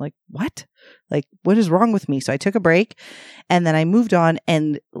 push-ups. I'm like, what? Like, what is wrong with me? So I took a break and then I moved on.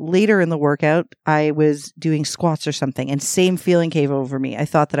 And later in the workout, I was doing squats or something and same feeling came over me. I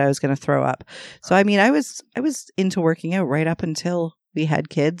thought that I was going to throw up. So, I mean, I was into working out right up until we had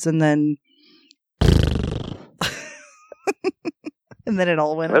kids and then, and then it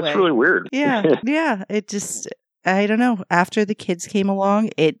all went away. That's really weird. Yeah. Yeah. It just, I don't know. After the kids came along,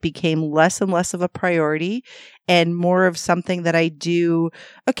 it became less and less of a priority and more of something that I do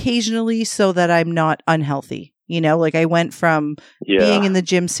occasionally so that I'm not unhealthy. You know, like I went from being in the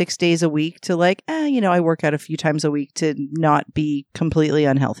gym 6 days a week to like, you know, I work out a few times a week to not be completely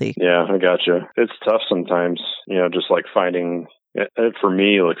unhealthy. Yeah, I gotcha. It's tough sometimes, you know, just like finding, for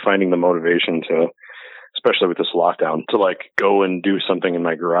me, like finding the motivation to, especially with this lockdown, to like go and do something in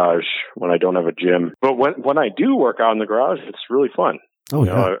my garage when I don't have a gym. But when I do work out in the garage, it's really fun. Oh,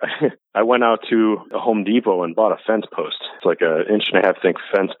 yeah. I went out to a Home Depot and bought a fence post. It's like an 1.5 inch thick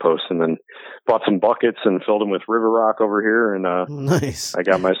fence post, and then bought some buckets and filled them with river rock over here. And nice. I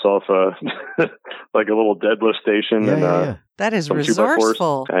got myself like a little deadlift station. That is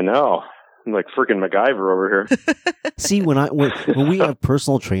resourceful. I know. I'm like freaking MacGyver over here. See, when we have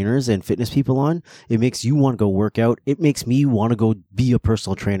personal trainers and fitness people on, it makes you want to go work out. It makes me want to go be a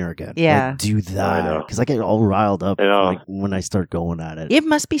personal trainer again. Yeah. Like, do that. Because I get all riled up like, when I start going at it. It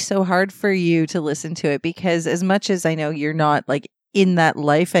must be so hard for you to listen to it because as much as I know you're not like in that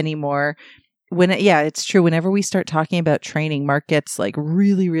life anymore, it's true. Whenever we start talking about training, Mark gets like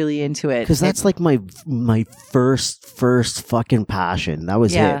really, really into it. Because that's like my first fucking passion. That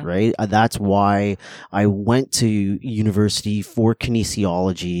was it, right? That's why I went to university for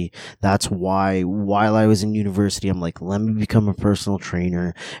kinesiology. That's why while I was in university, I'm like, let me become a personal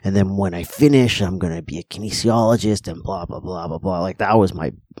trainer. And then when I finish, I'm going to be a kinesiologist and blah, blah, blah, blah, blah. Like that was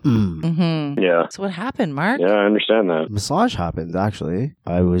my, Yeah. So what happened, Mark? Yeah, I understand that. Massage happened, actually.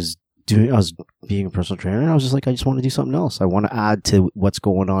 I was being a personal trainer, and I was just like, I just want to do something else. I want to add to what's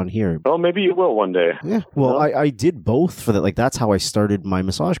going on here. Well, maybe you will one day. Yeah. Well, I did both for that. Like, that's how I started my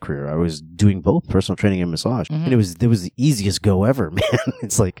massage career. I was doing both personal training and massage. And it was the easiest go ever, man.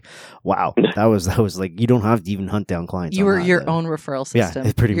 It's like, wow. That was like, you don't have to even hunt down clients. You were your own referral system.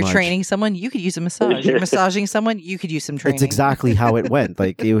 Yeah, pretty much. You're training someone, you could use a massage. You're massaging someone, you could use some training. It's exactly how it went.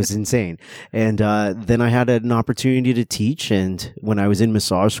 Like, it was insane. And then I had an opportunity to teach. And when I was in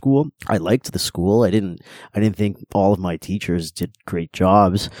massage school, I liked the school. I didn't think all of my teachers did great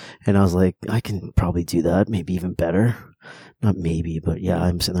jobs. And I was like, I can probably do that, maybe even better. Not maybe, but yeah,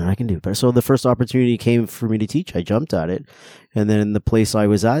 I'm sitting there, I can do it better. So the first opportunity came for me to teach. I jumped at it. And then the place I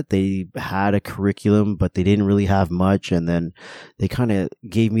was at, they had a curriculum, but they didn't really have much. And then they kind of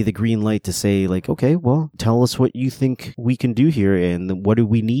gave me the green light to say like, okay, well, tell us what you think we can do here and what do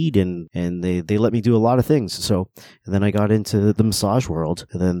we need? And they let me do a lot of things. So, and then I got into the massage world,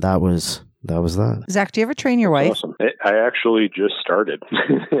 and then that was that. Zach, do you ever train your wife? Awesome. I actually just started.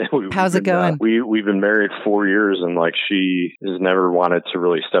 How's it going? We've been married 4 years, and like she has never wanted to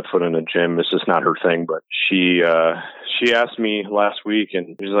really step foot in a gym. It's just not her thing. But she asked me last week,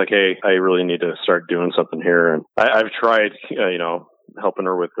 and she's like, "Hey, I really need to start doing something here." And I've tried, helping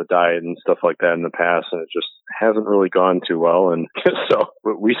her with the diet and stuff like that in the past, and it just hasn't really gone too well. And so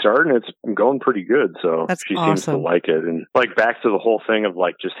we started, and it's going pretty good. So she seems to like it. And like back to the whole thing of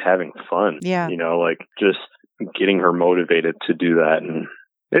like just having fun. Yeah. Like just getting her motivated to do that. And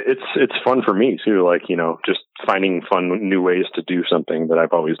it's fun for me too. Like, just finding fun new ways to do something that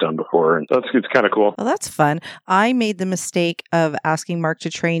I've always done before. And it's kind of cool. Well, that's fun. I made the mistake of asking Mark to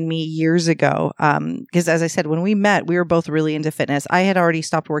train me years ago. Because as I said, when we met, we were both really into fitness. I had already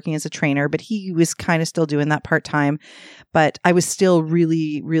stopped working as a trainer, but he was kind of still doing that part-time. But I was still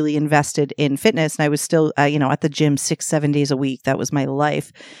really, really invested in fitness. And I was still, at the gym 6-7 days a week. That was my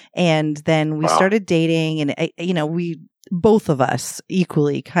life. And then we started dating, and, we both of us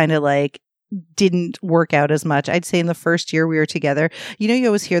equally kind of like didn't work out as much. I'd say in the first year we were together, you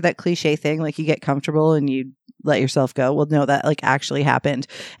always hear that cliche thing, like you get comfortable and you let yourself go. Well, no, that like actually happened.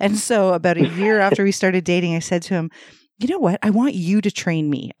 And so about a year after we started dating, I said to him, you know what? I want you to train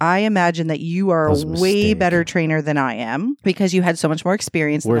me. I imagine that you are a way better trainer than I am because you had so much more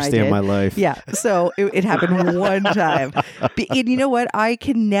experience than I did. Worst day of my life. Yeah. So it happened one time. And you know what? I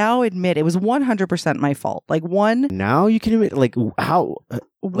can now admit it was 100% my fault. Like Now you can admit, like how...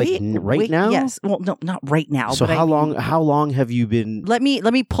 Wait, now? Yes. Well, no, not right now. So but how long have you been? Let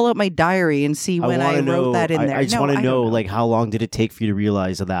me pull out my diary and see when I wrote that in there. I just want to know, like, how long did it take for you to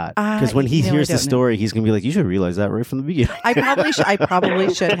realize that? Because when he hears the story, he's gonna be like, "You should realize that right from the beginning." I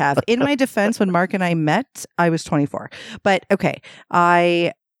probably should have. In my defense, when Mark and I met, I was 24. But okay,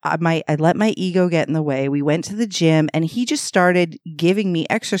 I let my ego get in the way. We went to the gym and he just started giving me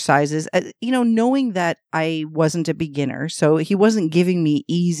exercises, knowing that I wasn't a beginner. So he wasn't giving me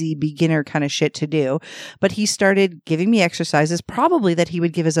easy beginner kind of shit to do, but he started giving me exercises probably that he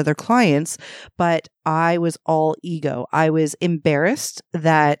would give his other clients. But I was all ego. I was embarrassed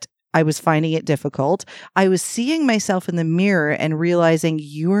that I was finding it difficult. I was seeing myself in the mirror and realizing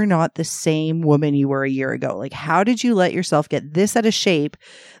you are not the same woman you were a year ago. Like, how did you let yourself get this out of shape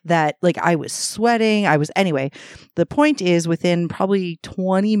that like I was sweating? Anyway, the point is within probably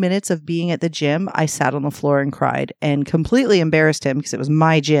 20 minutes of being at the gym, I sat on the floor and cried and completely embarrassed him because it was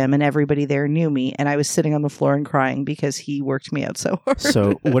my gym and everybody there knew me. And I was sitting on the floor and crying because he worked me out so hard.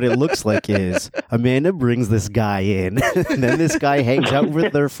 So what it looks like is Amanda brings this guy in and then this guy hangs out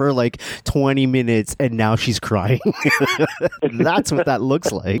with her for like 20 minutes and now she's crying. That's what that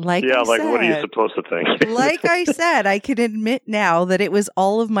looks like. What are you supposed to think? Like I said, I can admit now that it was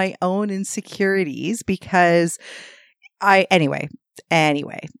all of my own insecurities because anyway,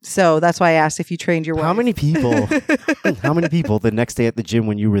 Anyway, so that's why I asked if you trained your wife. How many people the next day at the gym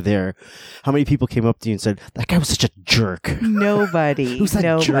when you were there, how many people came up to you and said, that guy was such a jerk? Nobody. Who's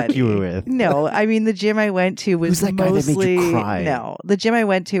that jerk you were with? No, I mean, the gym I went to was Who's that mostly... guy that made you cry? No, the gym I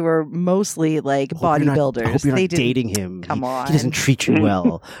went to were mostly like bodybuilders. I hope you're not didn't- dating him. Come on. He doesn't treat you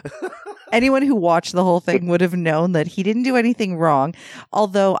well. Anyone who watched the whole thing would have known that he didn't do anything wrong.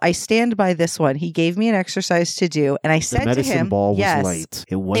 Although I stand by this one. He gave me an exercise to do, and I said to him, The medicine ball was yes, light.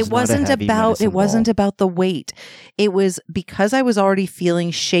 It wasn't about the weight. It was because I was already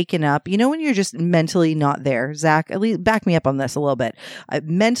feeling shaken up. You know, when you're just mentally not there, Zach, at least back me up on this a little bit.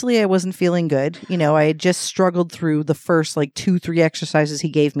 Mentally, I wasn't feeling good. You know, I had just struggled through the first like 2-3 exercises he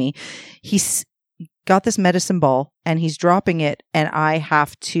gave me. He's got this medicine ball and he's dropping it, and I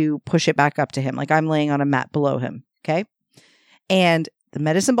have to push it back up to him. Like I'm laying on a mat below him. Okay. And the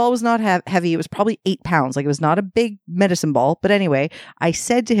medicine ball was not heavy. It was probably 8 pounds. Like it was not a big medicine ball. But anyway, I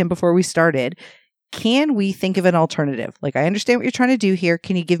said to him before we started, can we think of an alternative? Like, I understand what you're trying to do here.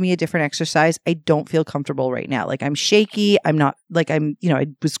 Can you give me a different exercise? I don't feel comfortable right now. Like I'm shaky. I'm not like I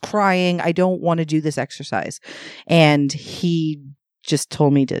was crying. I don't want to do this exercise. And he just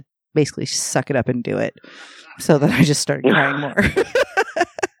told me to basically suck it up and do it. So then I just started crying more.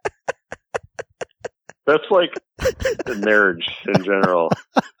 That's like the marriage in general.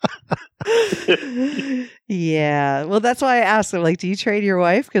 Yeah. Well, that's why I asked him, like, do you train your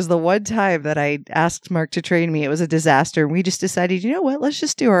wife? Because the one time that I asked Mark to train me, it was a disaster. And we just decided, you know what? Let's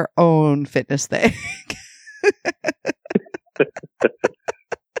just do our own fitness thing.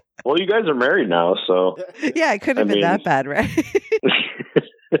 Well, you guys are married now, so. Yeah, it couldn't have been that bad, right?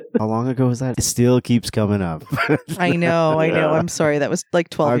 How long ago was that? It still keeps coming up. I know. I'm sorry. That was like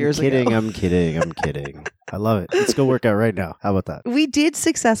 12 years ago. I'm kidding. I love it. Let's go work out right now. How about that? We did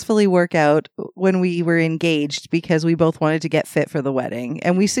successfully work out when we were engaged because we both wanted to get fit for the wedding.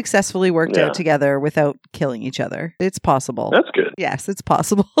 And we successfully worked out together without killing each other. It's possible. That's good. Yes, it's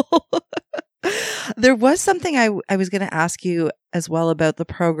possible. There was something I was going to ask you as well about the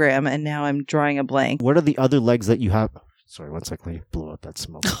program, and now I'm drawing a blank. What are the other legs that you have? Sorry, one second. Let me blow out that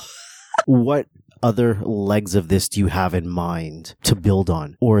smoke. What other legs of this do you have in mind to build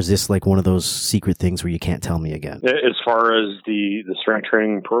on? Or is this like one of those secret things where you can't tell me again? As far as the strength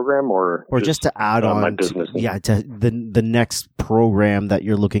training program or just to add on my business? To the next program that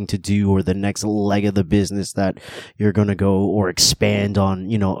you're looking to do, or the next leg of the business that you're going to go or expand on,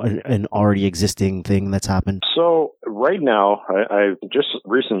 you know, an already existing thing that's happened? So right now, I've just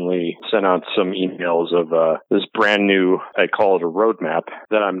recently sent out some emails of this brand new, I call it a roadmap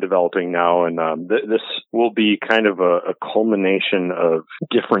that I'm developing now. And this will be kind of a culmination of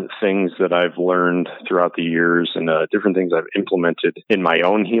different things that I've learned throughout the years and different things I've implemented in my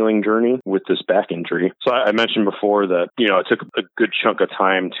own healing journey with this back injury. So I mentioned before that, you know, it took a good chunk of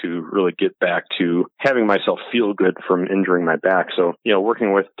time to really get back to having myself feel good from injuring my back. So, you know,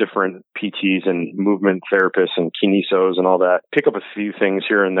 working with different PTs and movement therapists and kinesios and all that, pick up a few things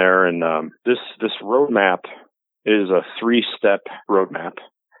here and there. And this roadmap is a 3-step roadmap.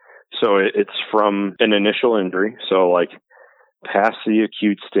 So it's from an initial injury. So like past the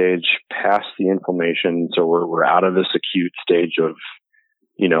acute stage, past the inflammation. So we're out of this acute stage of,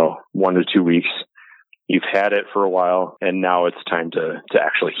 you know, 1 to 2 weeks. You've had it for a while, and now it's time to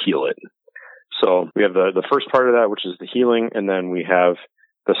actually heal it. So we have the first part of that, which is the healing, and then we have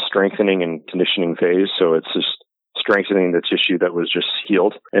the strengthening and conditioning phase. So it's just strengthening the tissue that was just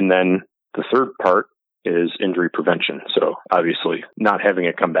healed. And then the third part is injury prevention. So obviously not having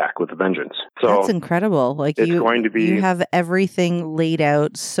it come back with a vengeance. So that's incredible. Like you have everything laid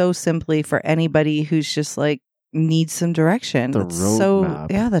out so simply for anybody who's just like needs some direction. That's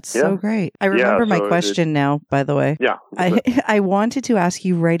so great. I remember my question now, by the way. Yeah. I wanted to ask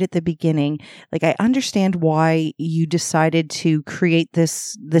you right at the beginning, like I understand why you decided to create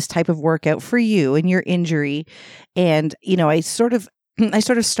this type of workout for you and your injury. And, you know, I sort of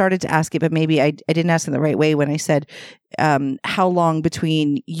started to ask it, but maybe I didn't ask it the right way when I said, how long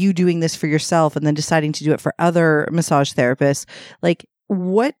between you doing this for yourself and then deciding to do it for other massage therapists? Like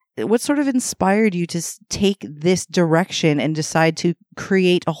what sort of inspired you to take this direction and decide to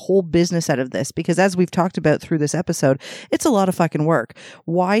create a whole business out of this? Because as we've talked about through this episode, it's a lot of fucking work.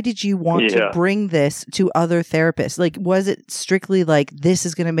 Why did you want to bring this to other therapists? Like, was it strictly like, this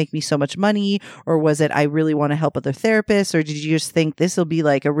is going to make me so much money? Or was it, I really want to help other therapists? Or did you just think this will be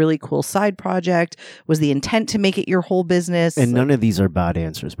like a really cool side project? Was the intent to make it your whole business? And none of these are bad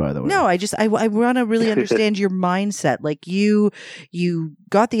answers, by the way. No, I want to really understand your mindset. Like you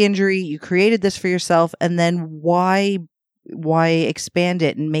got the injury, you created this for yourself, and then why why expand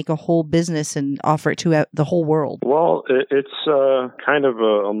it and make a whole business and offer it to the whole world? Well, it's kind of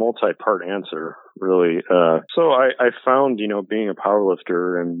a multi-part answer, really. So I found, being a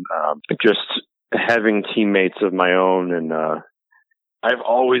powerlifter and just having teammates of my own, and I've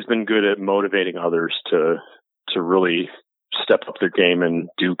always been good at motivating others to really step up their game and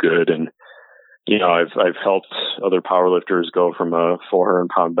do good. And I've helped other powerlifters go from a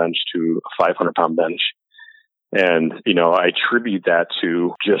 400-pound bench to a 500-pound bench. And, I attribute that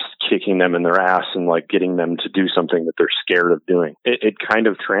to just kicking them in their ass and getting them to do something that they're scared of doing. It kind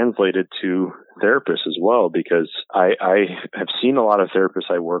of translated to therapists as well, because I have seen a lot of therapists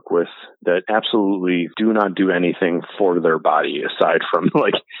I work with that absolutely do not do anything for their body aside from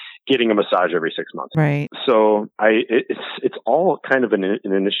getting a massage every 6 months. Right. So it's all kind of an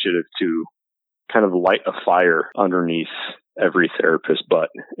initiative to kind of light a fire underneath every therapist's butt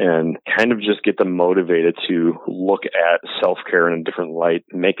and kind of just get them motivated to look at self-care in a different light,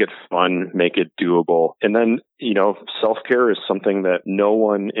 make it fun, make it doable. And then, self-care is something that no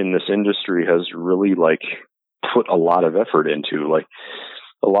one in this industry has really put a lot of effort into.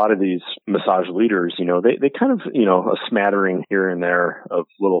 A lot of these massage leaders, they kind of, a smattering here and there of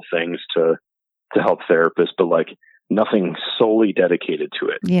little things to help therapists, but nothing solely dedicated to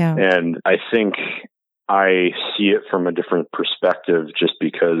it. Yeah. And I think I see it from a different perspective just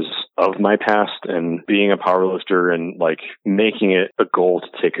because of my past and being a powerlifter and making it a goal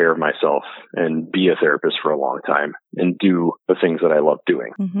to take care of myself and be a therapist for a long time and do the things that I love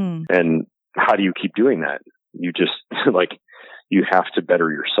doing. Mm-hmm. And how do you keep doing that? You just you have to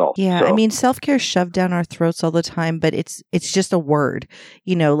better yourself. Yeah. So, I mean, self-care is shoved down our throats all the time, but it's just a word,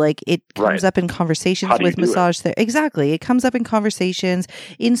 it comes up in conversations with massage therapy. Exactly. It comes up in conversations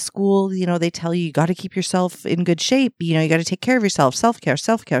in school. They tell you got to keep yourself in good shape. You got to take care of yourself. Self-care,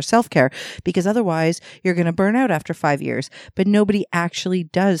 self-care, self-care, because otherwise you're going to burn out after 5 years. But nobody actually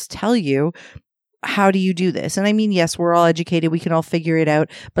does tell you, how do you do this? And I mean, yes, we're all educated. We can all figure it out.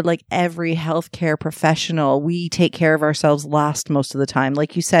 But every healthcare professional, we take care of ourselves last most of the time.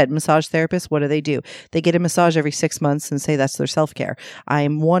 Like you said, massage therapists, what do? They get a massage every 6 months and say that's their self-care.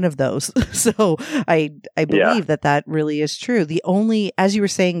 I'm one of those. So I believe that really is true. The only, as you were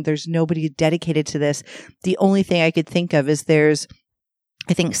saying, there's nobody dedicated to this. The only thing I could think of is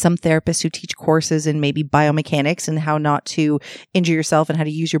I think some therapists who teach courses in maybe biomechanics and how not to injure yourself and how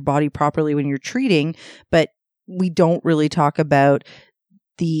to use your body properly when you're treating, but we don't really talk about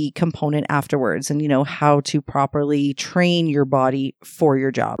the component afterwards and, how to properly train your body for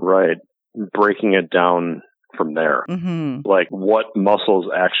your job. Right. Breaking it down from there. Mm-hmm. What muscles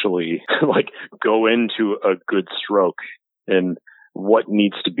actually go into a good stroke and what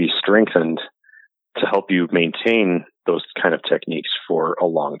needs to be strengthened to help you maintain those kind of techniques for a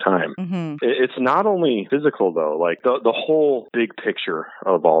long time. Mm-hmm. It's not only physical though, the whole big picture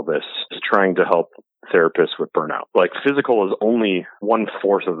of all this is trying to help therapists with burnout. Physical is only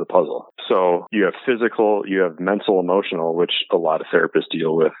 1/4 of the puzzle. So you have physical, you have mental, emotional, which a lot of therapists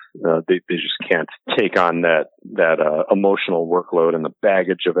deal with. They just can't take on that emotional workload and the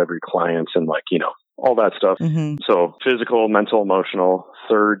baggage of every client and all that stuff. Mm-hmm. So physical, mental, emotional.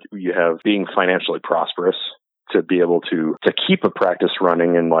 Third, you have being financially prosperous to be able to keep a practice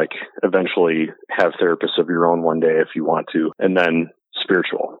running and eventually have therapists of your own one day if you want to. And then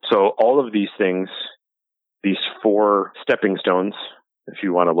spiritual. So all of these things, these 4 stepping stones, if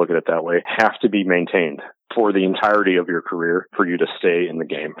you want to look at it that way, have to be maintained for the entirety of your career for you to stay in the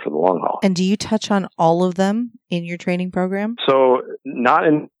game for the long haul. And do you touch on all of them in your training program? So not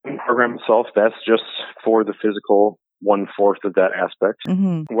in the program itself. That's just for the physical 1/4 of that aspect.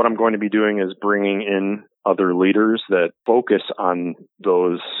 Mm-hmm. What I'm going to be doing is bringing in other leaders that focus on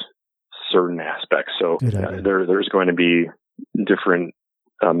those certain aspects. So there's going to be different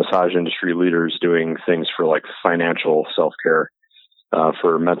massage industry leaders doing things for financial self-care,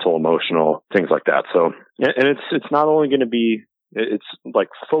 for mental, emotional, things like that. So, and it's not only going to be, it's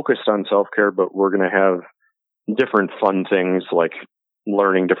focused on self-care, but we're going to have different fun things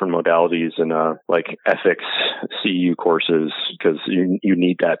learning different modalities and ethics CEU courses because you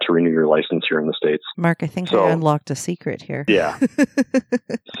need that to renew your license here in the States. Mark, I think I unlocked a secret here. Yeah.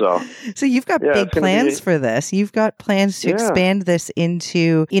 So you've got big plans for this. You've got plans to expand this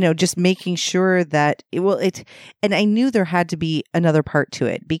into, just making sure that and I knew there had to be another part to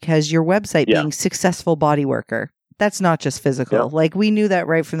it because your website being Successful Body Worker. That's not just physical. Yep. We knew that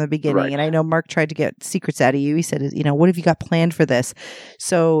right from the beginning. Right. And I know Mark tried to get secrets out of you. He said, what have you got planned for this?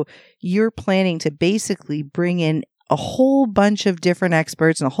 So you're planning to basically bring in a whole bunch of different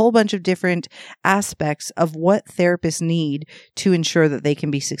experts and a whole bunch of different aspects of what therapists need to ensure that they can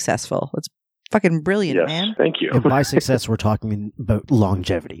be successful. fucking brilliant, Yes, man. thank you. And by success, we're talking about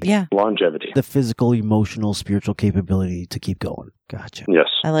longevity. Yeah, Longevity. The physical, emotional, spiritual capability to keep going. Gotcha. Yes.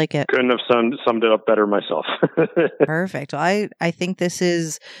 I like it. Couldn't have summed it up better myself. Perfect. Well, I think this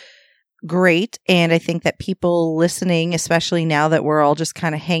is great. And I think that people listening, especially now that we're all just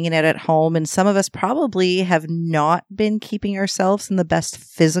kind of hanging out at home, and some of us probably have not been keeping ourselves in the best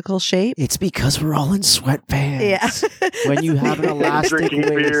physical shape. It's because we're all in sweatpants. Yeah. When you have an elastic Drinking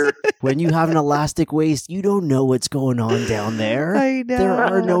beer. waist, when you have an elastic waist, you don't know what's going on down there. I know. There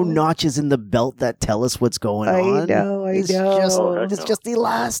are no notches in the belt that tell us what's going on. I know. It's just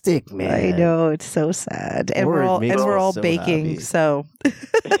elastic, man. I know. It's so sad. And Or we're it makes all us so baking. happy. So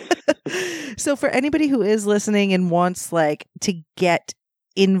so for anybody who is listening and wants like to get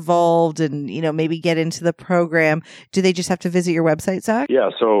involved and, you know, maybe get into the program, do they just have to visit your website, Zach? Yeah,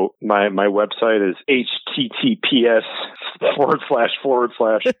 so my website is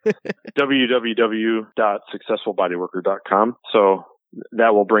https://www.successfulbodyworker.com. So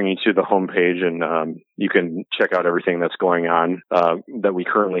that will bring you to the homepage, and you can check out everything that's going on that we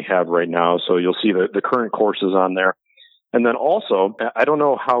currently have right now. So you'll see the current courses on there. And then also, I don't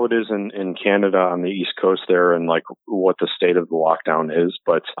know how it is in Canada on the East Coast there and like what the state of the lockdown is,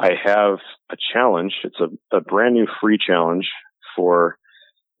 but I have a challenge. It's a brand new free challenge for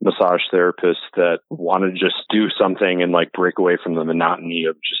massage therapists that want to just do something and like break away from the monotony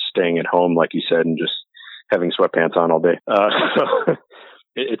of just staying at home, like you said, and just having sweatpants on all day. So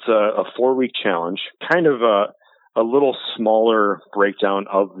it's a 4-week challenge, kind of a little smaller breakdown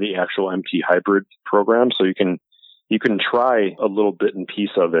of the actual MT hybrid program. So you can try a little bit and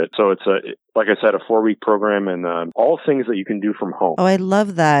piece of it. So it's like I said, a 4-week program and all things that you can do from home. Oh, I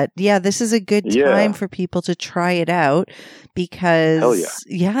love that. Yeah, this is a good time for people to try it out because Hell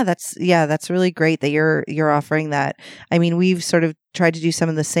yeah. that's really great that you're offering that. I mean, we've sort of tried to do some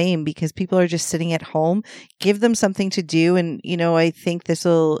of the same because people are just sitting at home. Give them something to do, and you know, I think this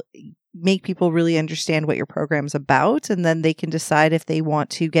will make people really understand what your program's about, and then they can decide if they want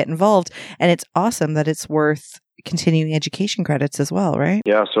to get involved. And it's awesome that it's worth continuing education credits as well, right?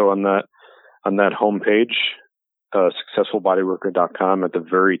 Yeah. So on that homepage, successfulbodyworker.com, at the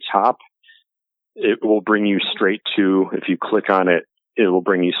very top, it will bring you straight to, if you click on it, it will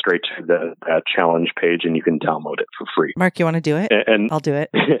bring you straight to that challenge page, and you can download it for free. Mark, you want to do it? And I'll do it.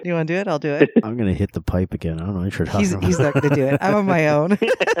 You want to do it? I'll do it. I'm going to hit the pipe again. I don't know what you're talking about. He's not going to do it. I'm on my own.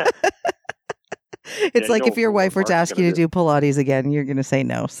 It's like if your wife were to ask you to do Pilates again, you're going to say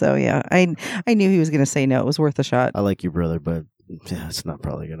no. So yeah, I knew he was going to say no. It was worth a shot. I like you, brother, but yeah, it's not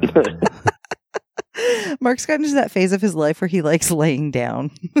probably going to happen. Mark's gotten into that phase of his life where he likes laying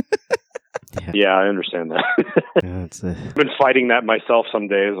down. Yeah, I understand that. Yeah, I've been fighting that myself some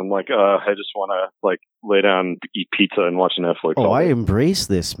days. I'm like, I just want to like lay down, eat pizza, and watch Netflix. Oh, I embrace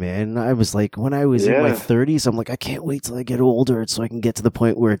this, man. I was like, when I was in my 30s, I'm like, I can't wait till I get older so I can get to the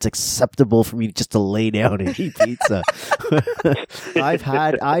point where it's acceptable for me just to lay down and eat pizza. I've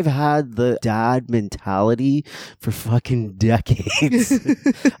had the dad mentality for fucking decades.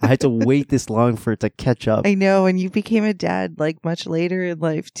 I had to wait this long for it to catch up. I know, and you became a dad like much later in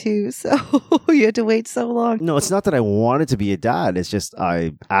life too, so you had to wait so long. No, it's not that I wanted to be a dad. It's just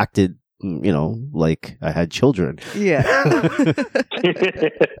I acted, you know, like I had children. Yeah.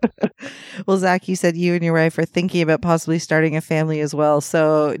 Well, Zach, you said you and your wife are thinking about possibly starting a family as well.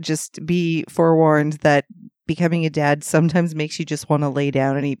 So just be forewarned that becoming a dad sometimes makes you just want to lay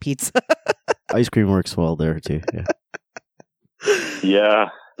down and eat pizza. Ice cream works well there too. Yeah. Yeah.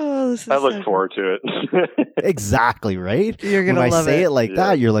 Oh, this is I look forward to it. Exactly, right? You're going to love it. When I say it like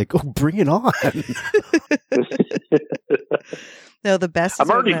that, you're like, oh, bring it on. No, the best. I'm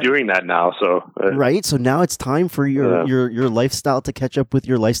already doing that now, so right. So now it's time for your lifestyle to catch up with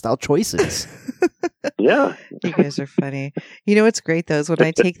your lifestyle choices. Yeah, you guys are funny. You know what's great though is when I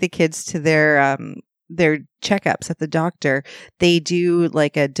take the kids to their checkups at the doctor, they do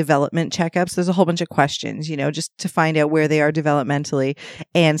like a development checkups. There's a whole bunch of questions, you know, just to find out where they are developmentally.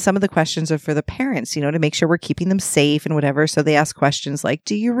 And some of the questions are for the parents, you know, to make sure we're keeping them safe and whatever. So they ask questions like,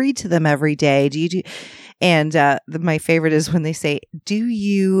 do you read to them every day? Do you do? And my favorite is when they say, do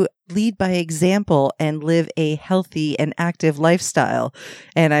you lead by example and live a healthy and active lifestyle?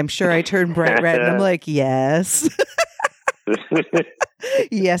 And I'm sure I turn bright red and I'm like, yes.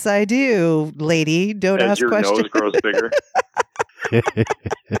 Yes, I do, lady. Don't ask questions. As your nose grows bigger.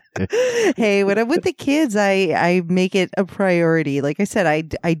 Hey, when I'm with the kids, I make it a priority. Like I said, I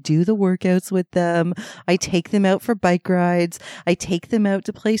do the workouts with them. I take them out for bike rides. I take them out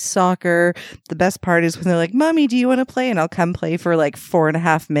to play soccer. The best part is when they're like, Mommy, do you want to play? And I'll come play for like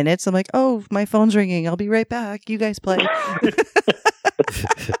 4.5 minutes. I'm like, oh, my phone's ringing. I'll be right back. You guys play.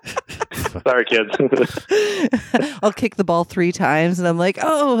 Sorry, kids. I'll kick the ball 3 times and I'm like,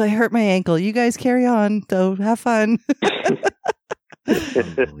 oh, I hurt my ankle. You guys carry on, though. Have fun.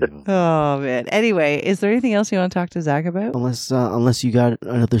 Oh, man. Anyway, is there anything else you want to talk to Zach about? Unless you got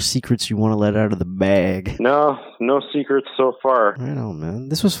other secrets you want to let out of the bag. No secrets so far. Right on, man.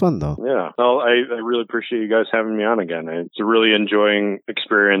 This was fun, though. Yeah. Well, I really appreciate you guys having me on again. It's a really enjoying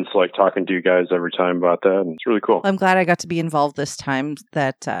experience, like talking to you guys every time about that. And it's really cool. I'm glad I got to be involved this time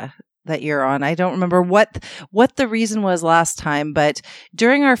that you're on. I don't remember what the reason was last time, but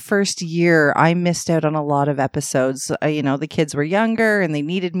during our first year, I missed out on a lot of episodes. The kids were younger and they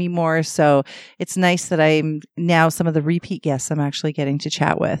needed me more. So it's nice that I'm now some of the repeat guests I'm actually getting to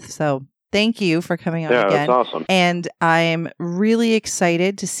chat with. So thank you for coming on again. Yeah, that's awesome. And I'm really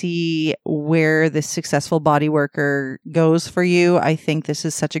excited to see where this successful body worker goes for you. I think this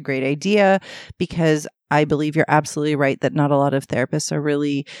is such a great idea because I believe you're absolutely right that not a lot of therapists are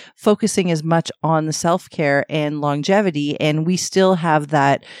really focusing as much on the self-care and longevity. And we still have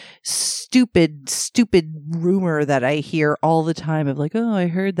that stupid rumor that I hear all the time of like, oh, I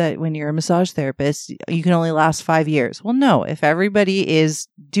heard that when you're a massage therapist, you can only last 5 years. Well, no, if everybody is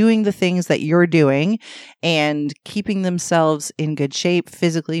doing the things that you're doing and keeping themselves in good shape,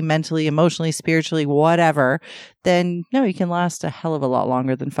 physically, mentally, emotionally, spiritually, whatever, then no, you can last a hell of a lot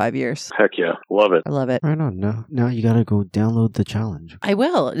longer than 5 years. Heck yeah. Love it. I love it. Right on. Now you gotta go download the challenge. I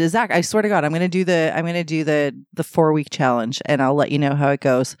will. Zach, I swear to God, I'm gonna do the 4-week challenge and I'll let you know how it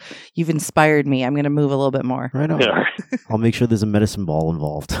goes. You've inspired me. I'm gonna move a little bit more. Right on. Yeah. I'll make sure there's a medicine ball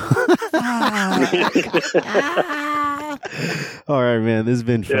involved. All right, man. This has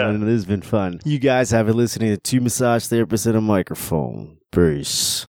been fun. Yeah. This has been fun. You guys have been listening to 2 massage therapists and a microphone. Peace.